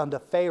saith unto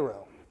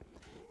Pharaoh,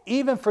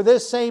 even for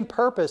this same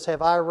purpose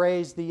have I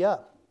raised thee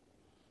up,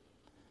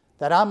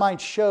 that I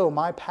might show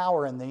my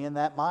power in thee, and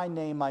that my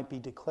name might be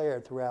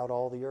declared throughout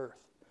all the earth.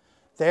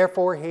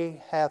 Therefore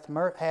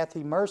hath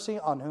he mercy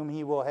on whom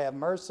He will have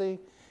mercy,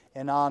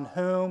 and on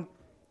whom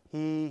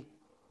He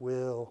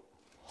will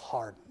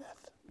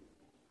hardeneth.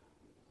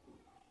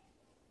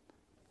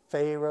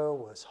 Pharaoh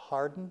was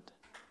hardened,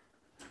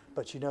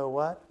 but you know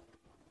what?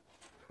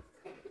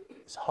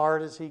 As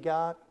hard as he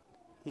got,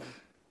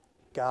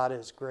 God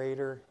is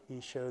greater.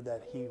 He showed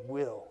that He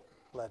will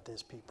let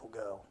His people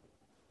go.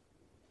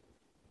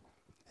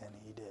 And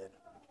He did.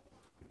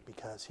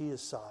 Because He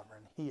is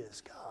sovereign. He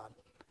is God.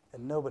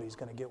 And nobody's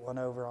going to get one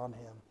over on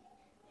Him.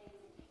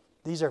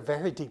 These are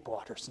very deep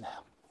waters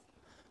now.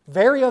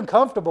 Very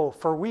uncomfortable,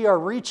 for we are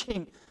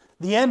reaching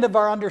the end of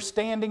our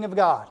understanding of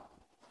God.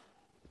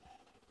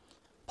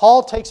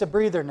 Paul takes a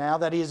breather now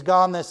that he has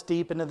gone this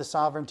deep into the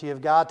sovereignty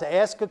of God to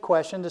ask a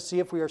question to see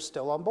if we are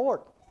still on board.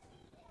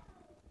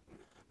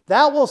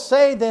 Thou wilt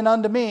say then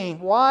unto me,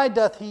 why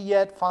doth he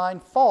yet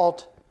find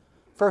fault?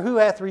 For who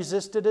hath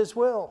resisted His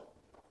will?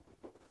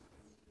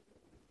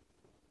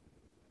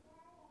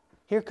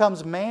 Here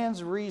comes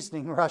man's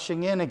reasoning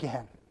rushing in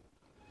again.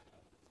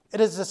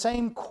 It is the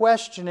same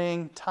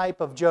questioning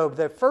type of Job.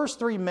 The first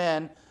three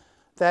men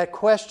that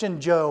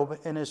questioned Job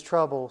in his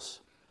troubles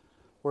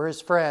were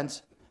his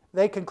friends.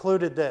 They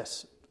concluded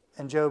this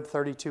in Job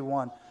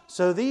 32:1.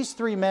 So these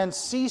three men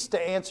ceased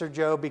to answer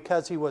Job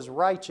because he was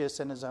righteous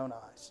in his own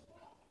eyes.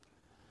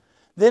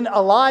 Then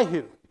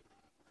Elihu.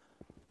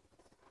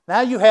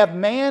 Now you have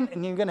man,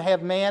 and you're going to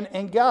have man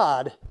and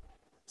God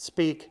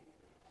speak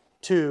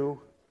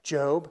to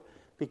Job,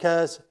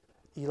 because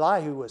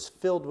Elihu was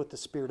filled with the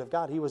Spirit of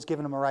God. He was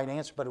giving him a right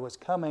answer, but it was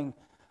coming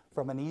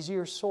from an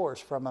easier source,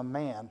 from a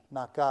man,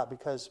 not God.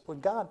 Because when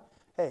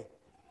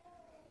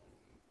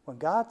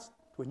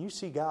you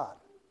see God,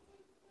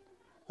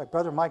 like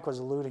Brother Mike was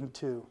alluding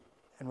to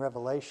in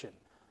Revelation,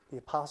 the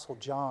Apostle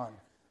John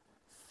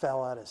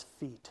fell at His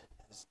feet,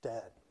 is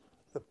dead.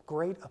 The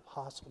great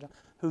Apostle John,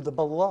 who the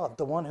beloved,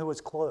 the one who was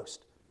close.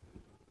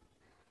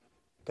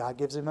 God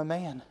gives him a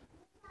man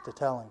to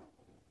tell him.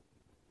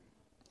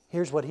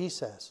 Here's what he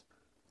says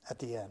at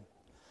the end.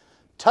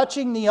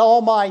 Touching the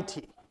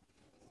Almighty,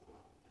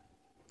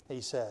 he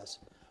says,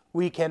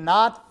 we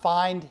cannot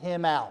find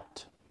Him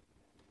out.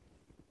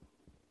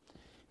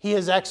 He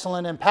is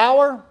excellent in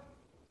power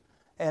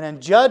and in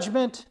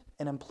judgment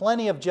and in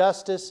plenty of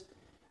justice.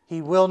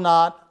 He will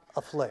not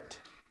afflict.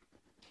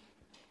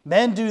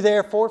 Men do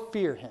therefore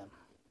fear Him.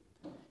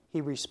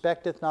 He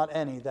respecteth not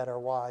any that are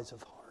wise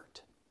of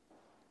heart.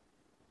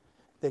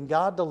 Then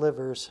God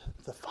delivers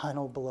the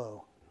final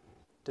blow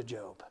to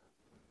Job.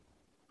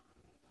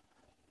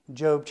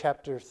 Job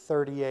chapter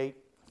 38,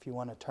 if you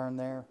want to turn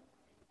there.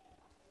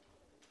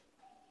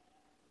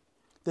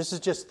 This is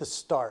just the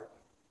start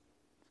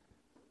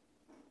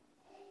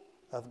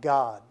of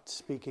God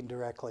speaking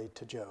directly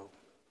to Job.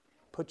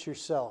 Put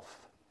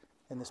yourself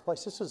in this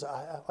place. This is,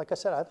 like I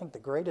said, I think the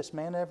greatest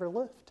man ever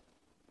lived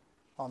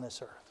on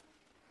this earth.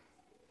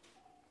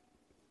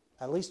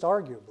 At least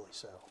arguably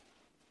so.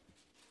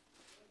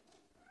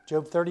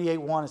 Job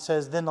 38:1, it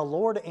says, Then the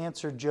Lord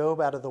answered Job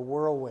out of the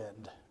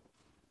whirlwind.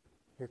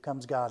 Here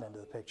comes God into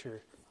the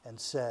picture, and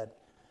said,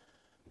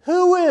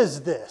 Who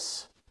is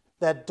this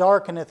that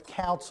darkeneth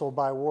counsel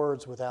by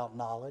words without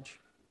knowledge?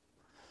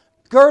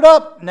 Gird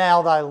up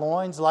now thy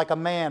loins like a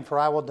man, for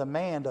I will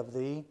demand of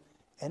thee,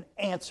 and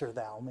answer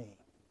thou me.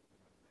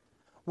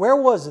 Where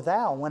was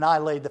thou when I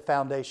laid the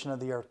foundation of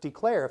the earth?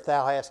 Declare if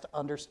thou hast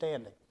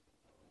understanding.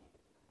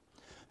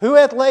 Who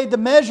hath laid the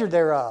measure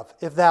thereof,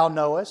 if thou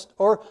knowest?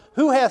 Or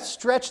who hath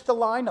stretched the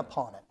line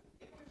upon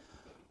it?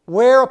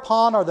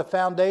 Whereupon are the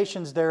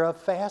foundations thereof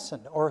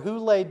fastened? Or who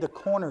laid the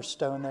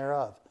cornerstone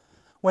thereof?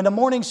 When the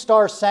morning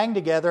stars sang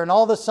together, and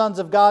all the sons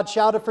of God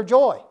shouted for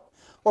joy?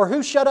 Or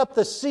who shut up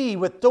the sea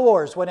with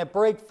doors when it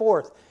brake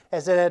forth,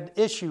 as it had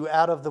issue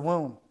out of the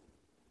womb?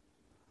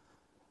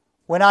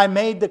 When I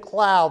made the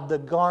cloud the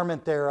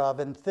garment thereof,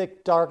 and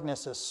thick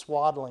darkness a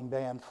swaddling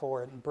band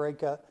for it, and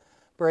break up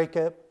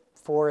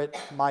for it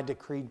my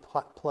decreed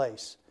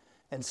place,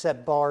 and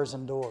set bars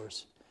and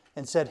doors,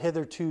 and said,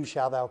 Hitherto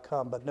shalt thou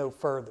come, but no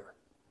further.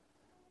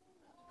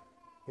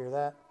 Hear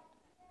that?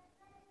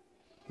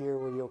 Here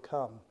will you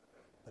come,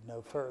 but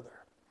no further.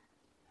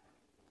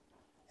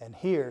 And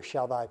here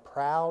shall thy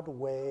proud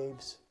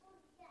waves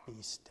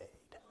be stayed.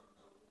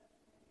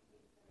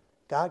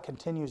 God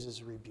continues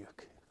His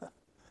rebuke.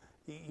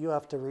 You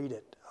have to read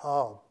it.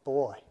 Oh,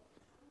 boy.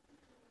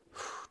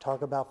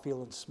 Talk about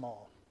feeling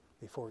small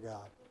before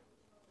God.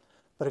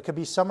 But it could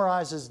be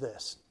summarized as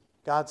this.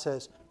 God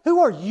says, who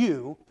are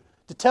you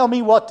to tell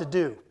me what to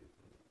do?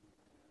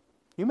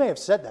 You may have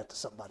said that to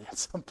somebody at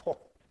some point.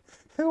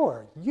 Who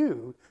are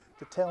you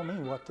to tell me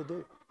what to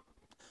do?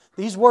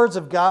 These words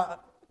of God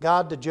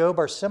to Job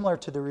are similar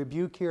to the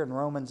rebuke here in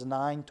Romans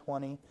 9,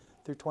 20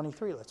 through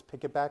 23. Let's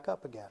pick it back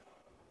up again.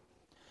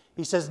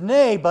 He says,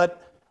 nay,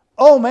 but,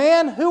 O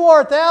man, who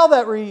art thou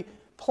that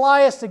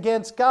repliest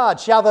against God?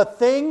 Shall the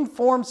thing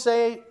formed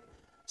say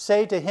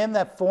to him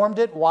that formed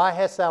it, why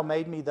hast thou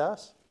made me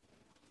thus?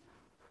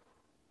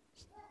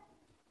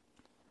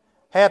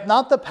 Hath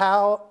not the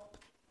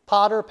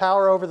potter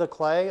power over the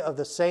clay of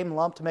the same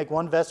lump to make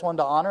one vessel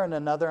unto honor and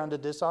another unto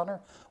dishonor?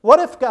 What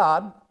if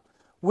God,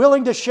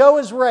 willing to show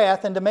his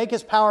wrath and to make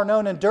his power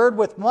known, endured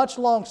with much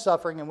long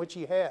suffering, in which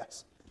he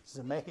has? This is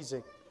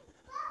amazing.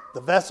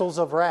 The vessels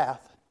of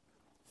wrath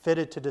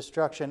fitted to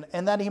destruction,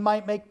 and that he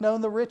might make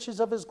known the riches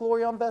of his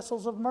glory on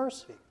vessels of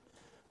mercy,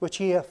 which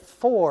he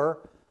afore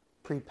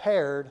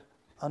prepared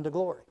unto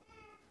glory.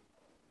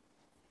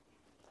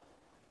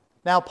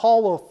 Now,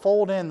 Paul will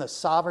fold in the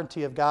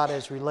sovereignty of God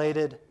as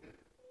related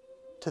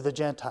to the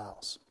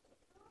Gentiles,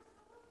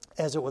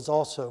 as it was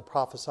also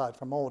prophesied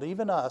from old.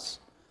 Even us,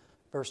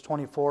 verse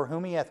 24,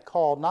 whom he hath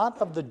called,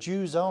 not of the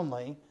Jews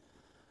only,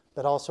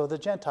 but also of the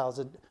Gentiles.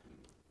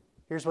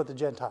 Here's what the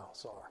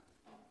Gentiles are.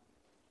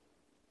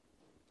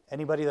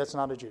 Anybody that's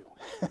not a Jew.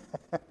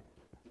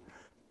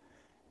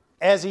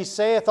 As he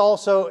saith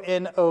also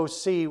in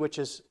OC, which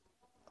is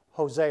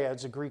Hosea,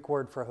 it's a Greek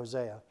word for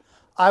Hosea.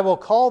 I will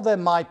call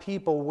them my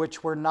people,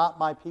 which were not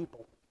my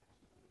people.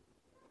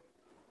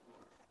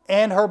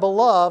 And her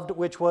beloved,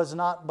 which was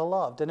not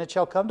beloved. And it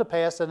shall come to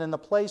pass that in the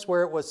place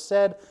where it was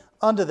said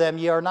unto them,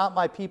 ye are not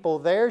my people,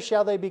 there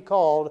shall they be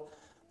called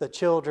the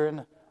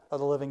children of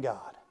the living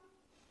God.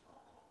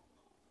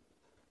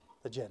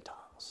 The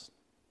Gentiles.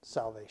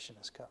 Salvation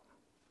has come.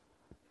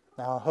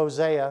 Now,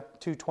 Hosea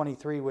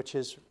 2:23, which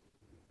is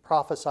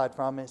prophesied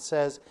from, it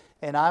says,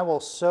 and I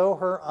will sow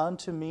her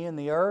unto me in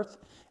the earth,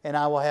 and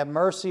I will have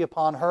mercy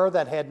upon her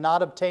that had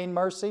not obtained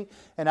mercy,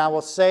 and I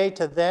will say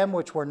to them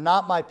which were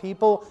not my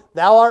people,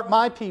 thou art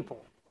my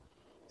people,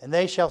 and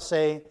they shall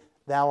say,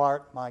 thou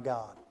art my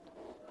God.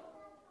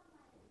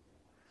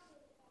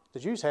 The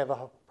Jews have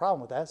a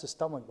problem with that. It's a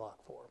stumbling block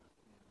for them.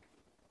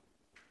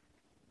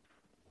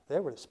 They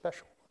were the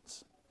special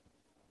ones.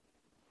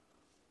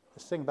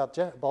 This thing about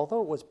Gentiles,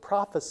 although it was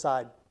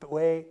prophesied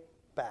way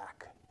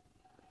back,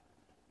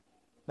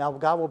 now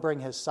God will bring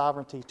his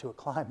sovereignty to a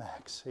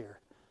climax here.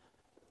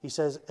 He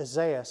says,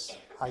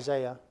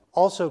 Isaiah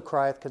also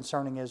crieth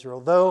concerning Israel,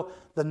 though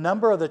the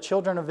number of the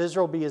children of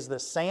Israel be as the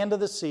sand of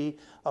the sea,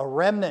 a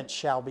remnant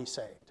shall be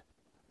saved.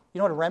 You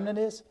know what a remnant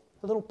is?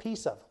 A little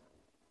piece of them.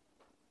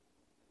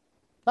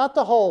 Not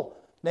the whole,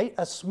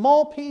 a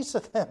small piece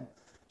of them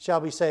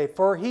shall be saved.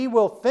 For he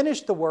will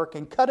finish the work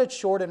and cut it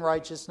short in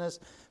righteousness,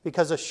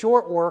 because a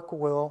short work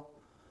will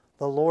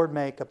the Lord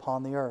make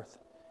upon the earth.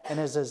 And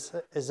as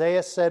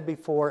Isaiah said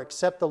before,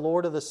 except the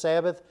Lord of the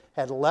Sabbath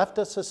had left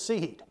us a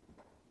seed,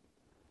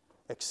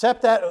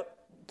 except that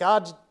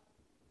God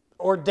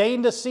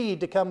ordained a seed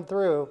to come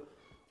through,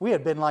 we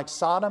had been like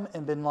Sodom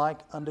and been like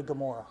unto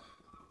Gomorrah,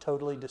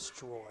 totally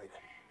destroyed.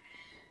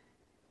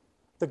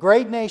 The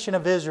great nation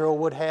of Israel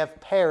would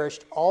have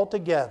perished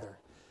altogether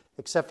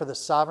except for the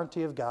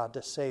sovereignty of God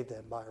to save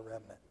them by a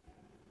remnant.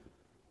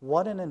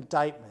 What an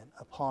indictment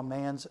upon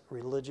man's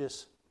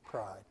religious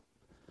pride.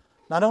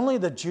 Not only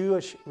the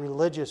Jewish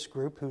religious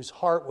group whose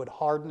heart would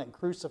harden and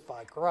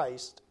crucify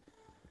Christ,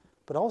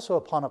 but also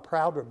upon a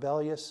proud,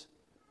 rebellious,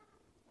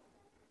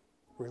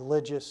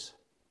 religious,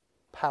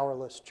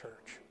 powerless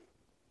church.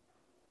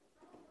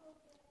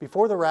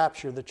 Before the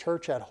rapture, the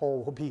church at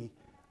whole will be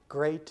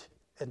great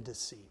and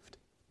deceived.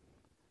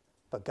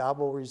 But God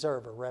will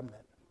reserve a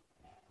remnant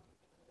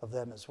of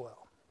them as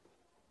well.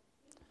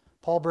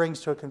 Paul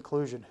brings to a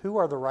conclusion, who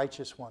are the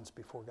righteous ones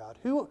before God?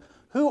 Who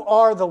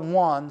are the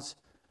ones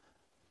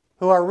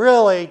who are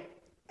really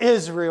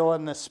Israel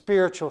in the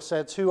spiritual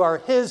sense, who are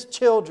his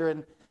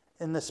children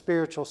in the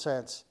spiritual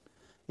sense?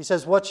 He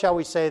says, what shall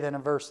we say then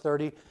in verse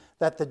 30?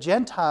 That the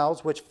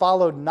Gentiles, which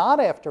followed not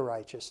after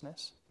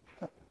righteousness,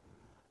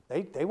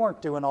 they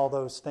weren't doing all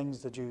those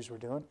things the Jews were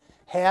doing,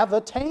 have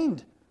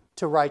attained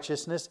to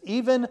righteousness,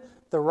 even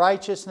the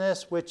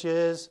righteousness which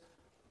is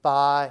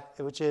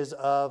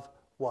of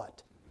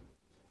what?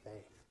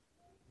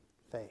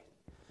 Faith.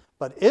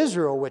 But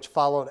Israel, which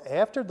followed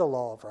after the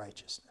law of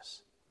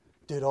righteousness,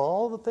 did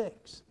all the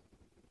things,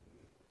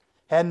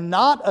 had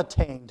not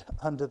attained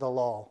unto the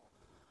law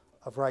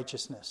of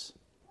righteousness.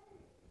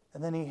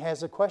 And then he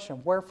has a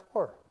question,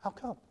 wherefore? How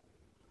come?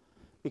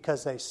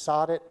 Because they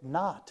sought it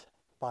not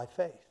by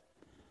faith.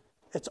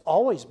 It's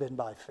always been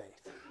by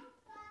faith.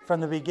 From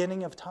the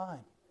beginning of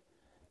time,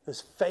 it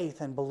was faith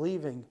and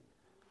believing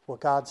what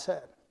God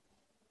said.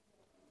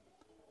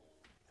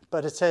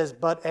 But it says,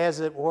 but as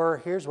it were,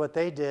 here's what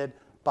they did,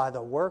 by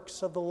the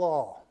works of the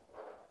law.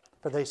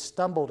 For they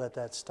stumbled at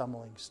that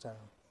stumbling stone.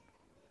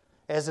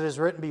 As it is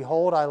written,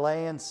 behold, I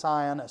lay in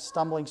Sion a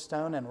stumbling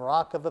stone and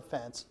rock of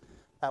offense.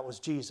 That was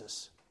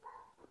Jesus.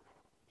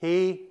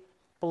 He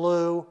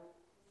blew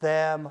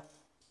them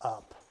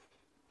up.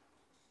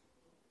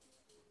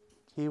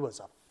 He was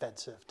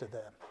offensive to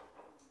them.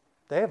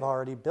 They have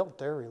already built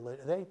their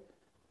religion.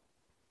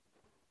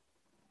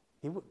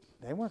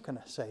 They weren't going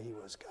to say he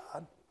was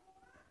God.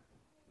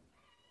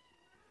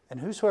 And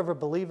whosoever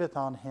believeth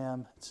on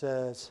him, it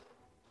says,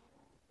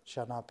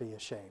 shall not be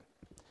ashamed.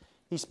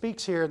 He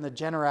speaks here in the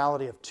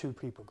generality of two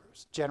people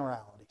groups,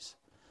 generalities.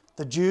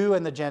 The Jew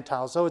and the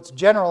Gentile. So it's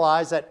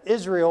generalized that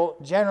Israel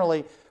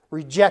generally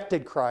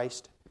rejected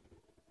Christ,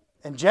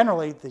 and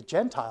generally the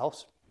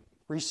Gentiles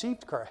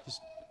received Christ.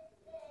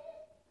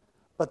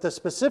 But the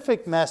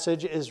specific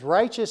message is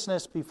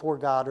righteousness before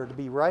God, or to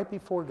be right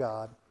before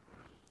God,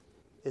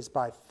 is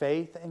by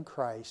faith in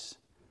Christ,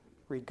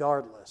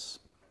 regardless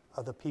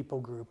of the people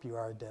group you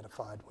are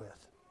identified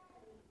with.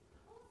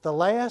 The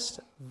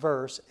last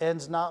verse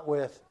ends not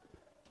with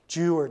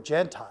Jew or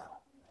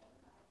Gentile.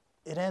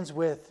 It ends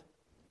with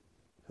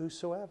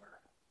whosoever.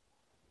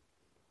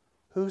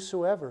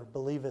 Whosoever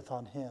believeth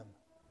on him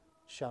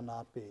shall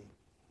not be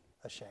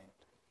ashamed.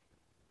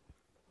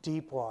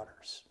 Deep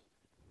waters.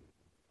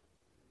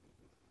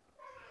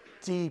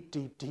 Deep,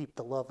 deep, deep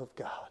the love of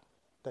God,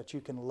 that you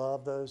can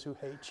love those who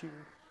hate you,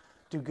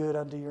 do good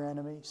unto your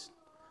enemies,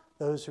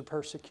 those who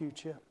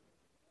persecute you.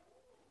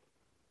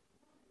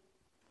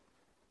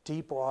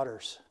 Deep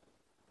waters,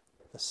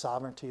 the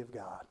sovereignty of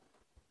God.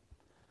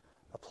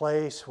 A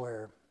place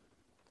where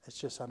it's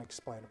just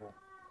unexplainable.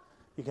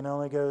 You can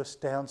only go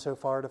down so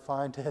far to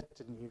find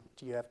it, and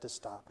you have to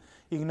stop.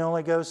 You can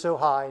only go so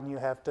high, and you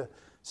have to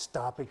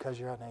stop because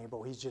you're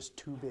unable. He's just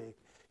too big.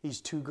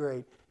 He's too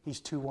great. He's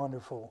too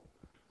wonderful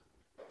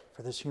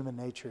for this human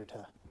nature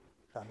to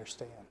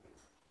understand.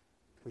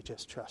 We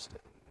just trust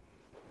it.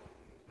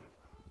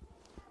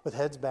 With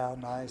heads bowed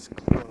and eyes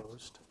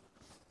closed,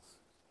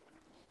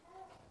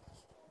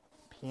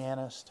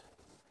 pianist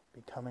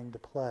be coming to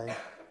play.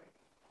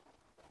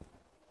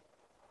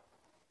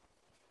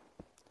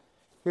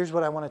 Here's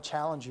what I want to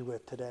challenge you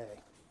with today.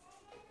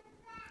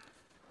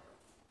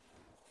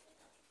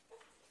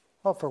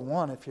 Well, for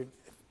one, if you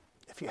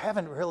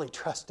haven't really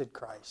trusted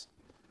Christ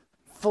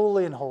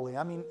fully and wholly,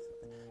 I mean,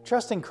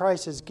 trusting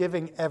Christ is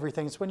giving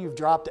everything. It's when you've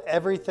dropped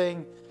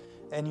everything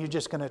and you're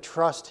just going to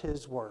trust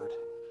His Word.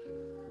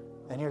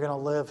 And you're going to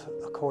live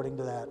according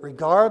to that,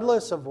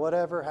 regardless of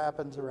whatever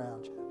happens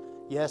around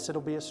you. Yes,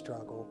 it'll be a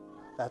struggle.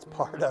 That's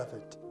part of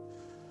it.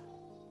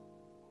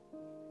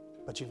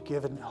 But you've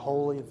given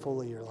wholly and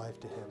fully your life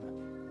to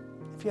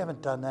Him. If you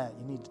haven't done that,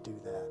 you need to do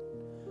that.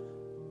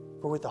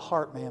 For with the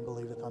heart man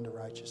believeth unto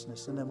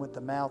righteousness, and then with the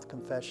mouth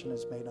confession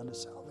is made unto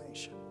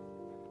salvation.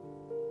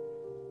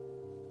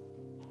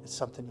 It's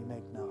something you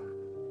make known.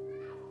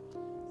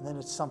 And then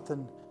it's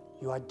something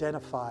you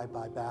identify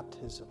by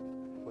baptism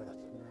with.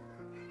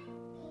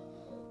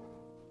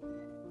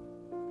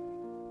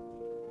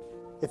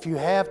 If you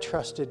have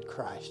trusted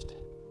Christ,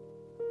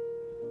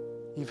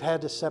 you've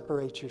had to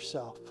separate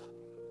yourself.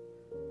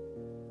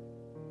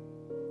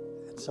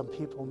 And some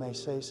people may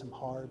say some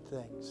hard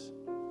things.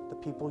 The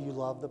people you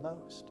love the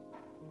most.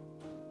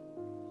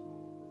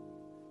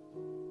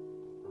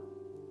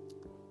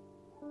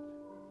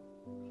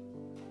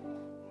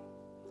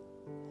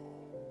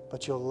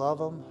 But you'll love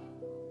them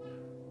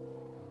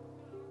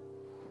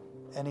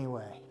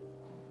anyway.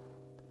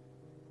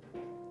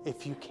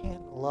 If you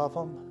can't love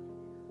them,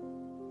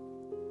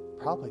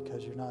 probably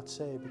because you're not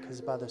saved,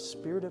 because by the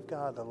Spirit of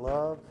God, the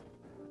love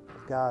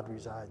of God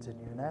resides in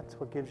you. And that's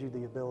what gives you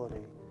the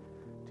ability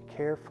to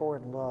care for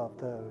and love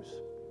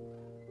those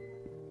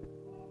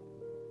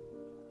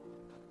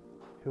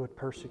who would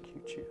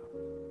persecute you.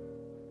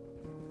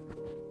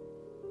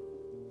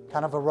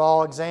 Kind of a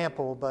raw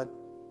example, but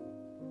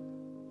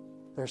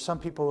there's some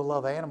people who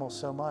love animals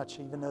so much,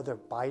 even though they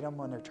bite them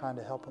when they're trying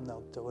to help them,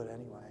 they'll do it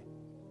anyway.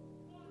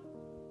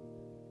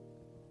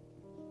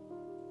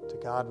 To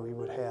God, we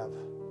would have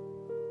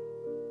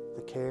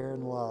the care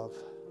and love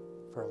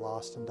for a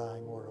lost and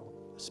dying world,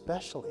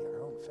 especially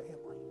our own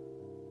family.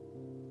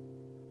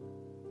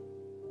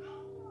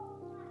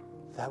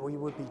 That we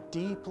would be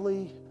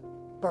deeply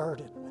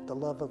burdened with the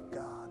love of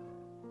God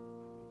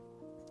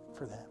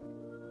for them.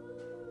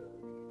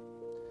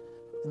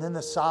 And then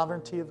the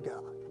sovereignty of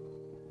God.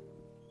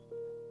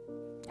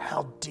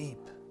 How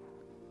deep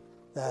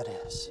that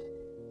is.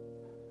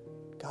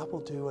 God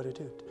will do what He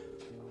do.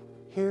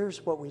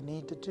 Here's what we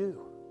need to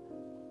do.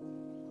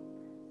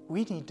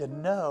 We need to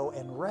know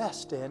and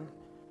rest in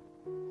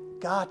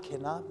God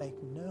cannot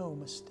make no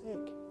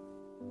mistake.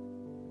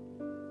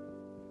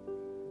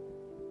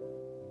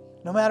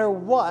 No matter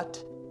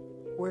what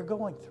we're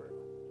going through,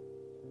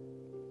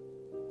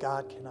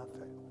 God cannot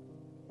fail.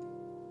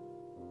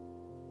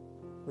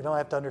 We don't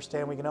have to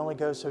understand. We can only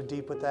go so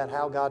deep with that,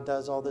 how God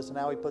does all this and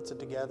how He puts it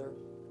together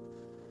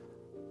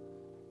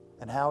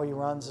and how He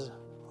runs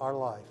our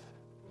life.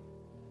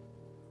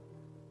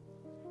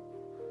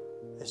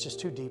 It's just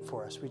too deep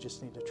for us. We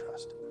just need to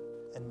trust Him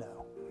and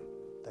know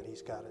that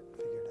He's got it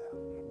figured out.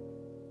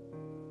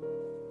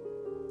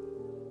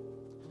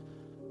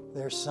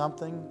 There's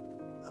something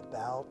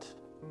about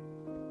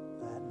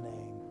that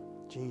name,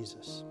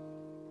 Jesus.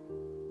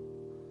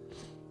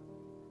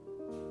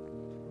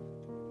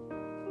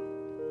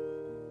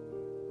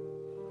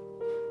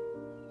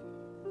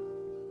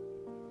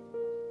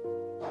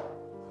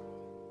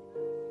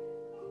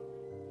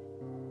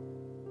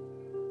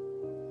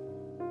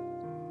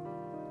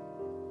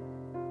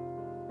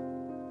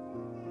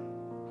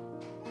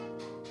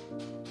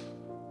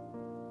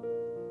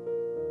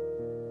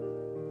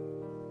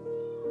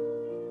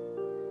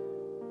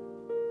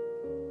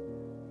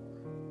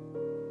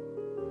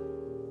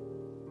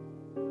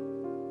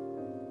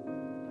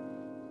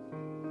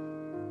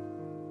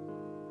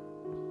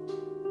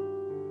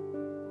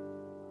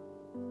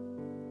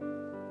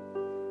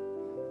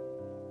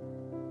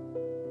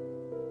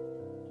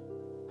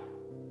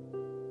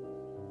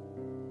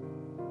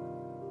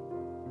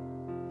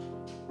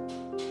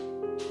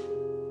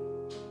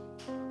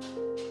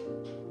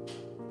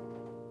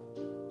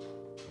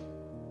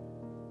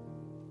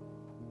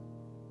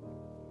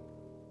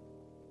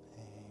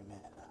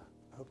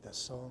 I hope that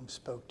song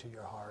spoke to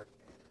your heart.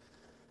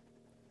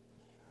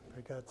 I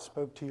pray God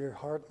spoke to your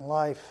heart and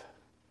life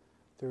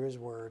through His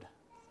Word.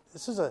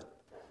 This is a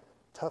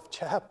tough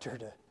chapter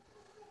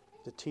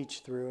to teach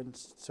through, and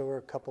so are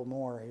a couple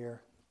more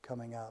here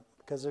coming up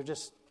because they're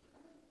just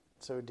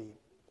so deep.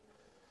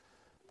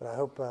 But I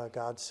hope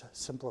God's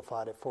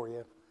simplified it for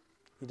you.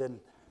 He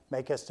didn't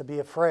make us to be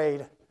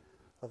afraid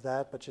of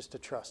that, but just to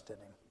trust in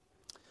Him.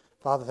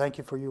 Father, thank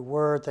you for your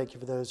word. Thank you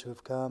for those who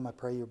have come. I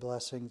pray your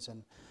blessings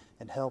and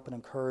help and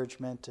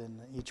encouragement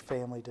in each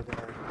family today.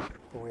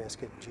 For we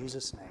ask it in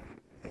Jesus' name.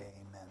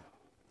 Amen.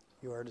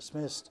 You are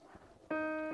dismissed.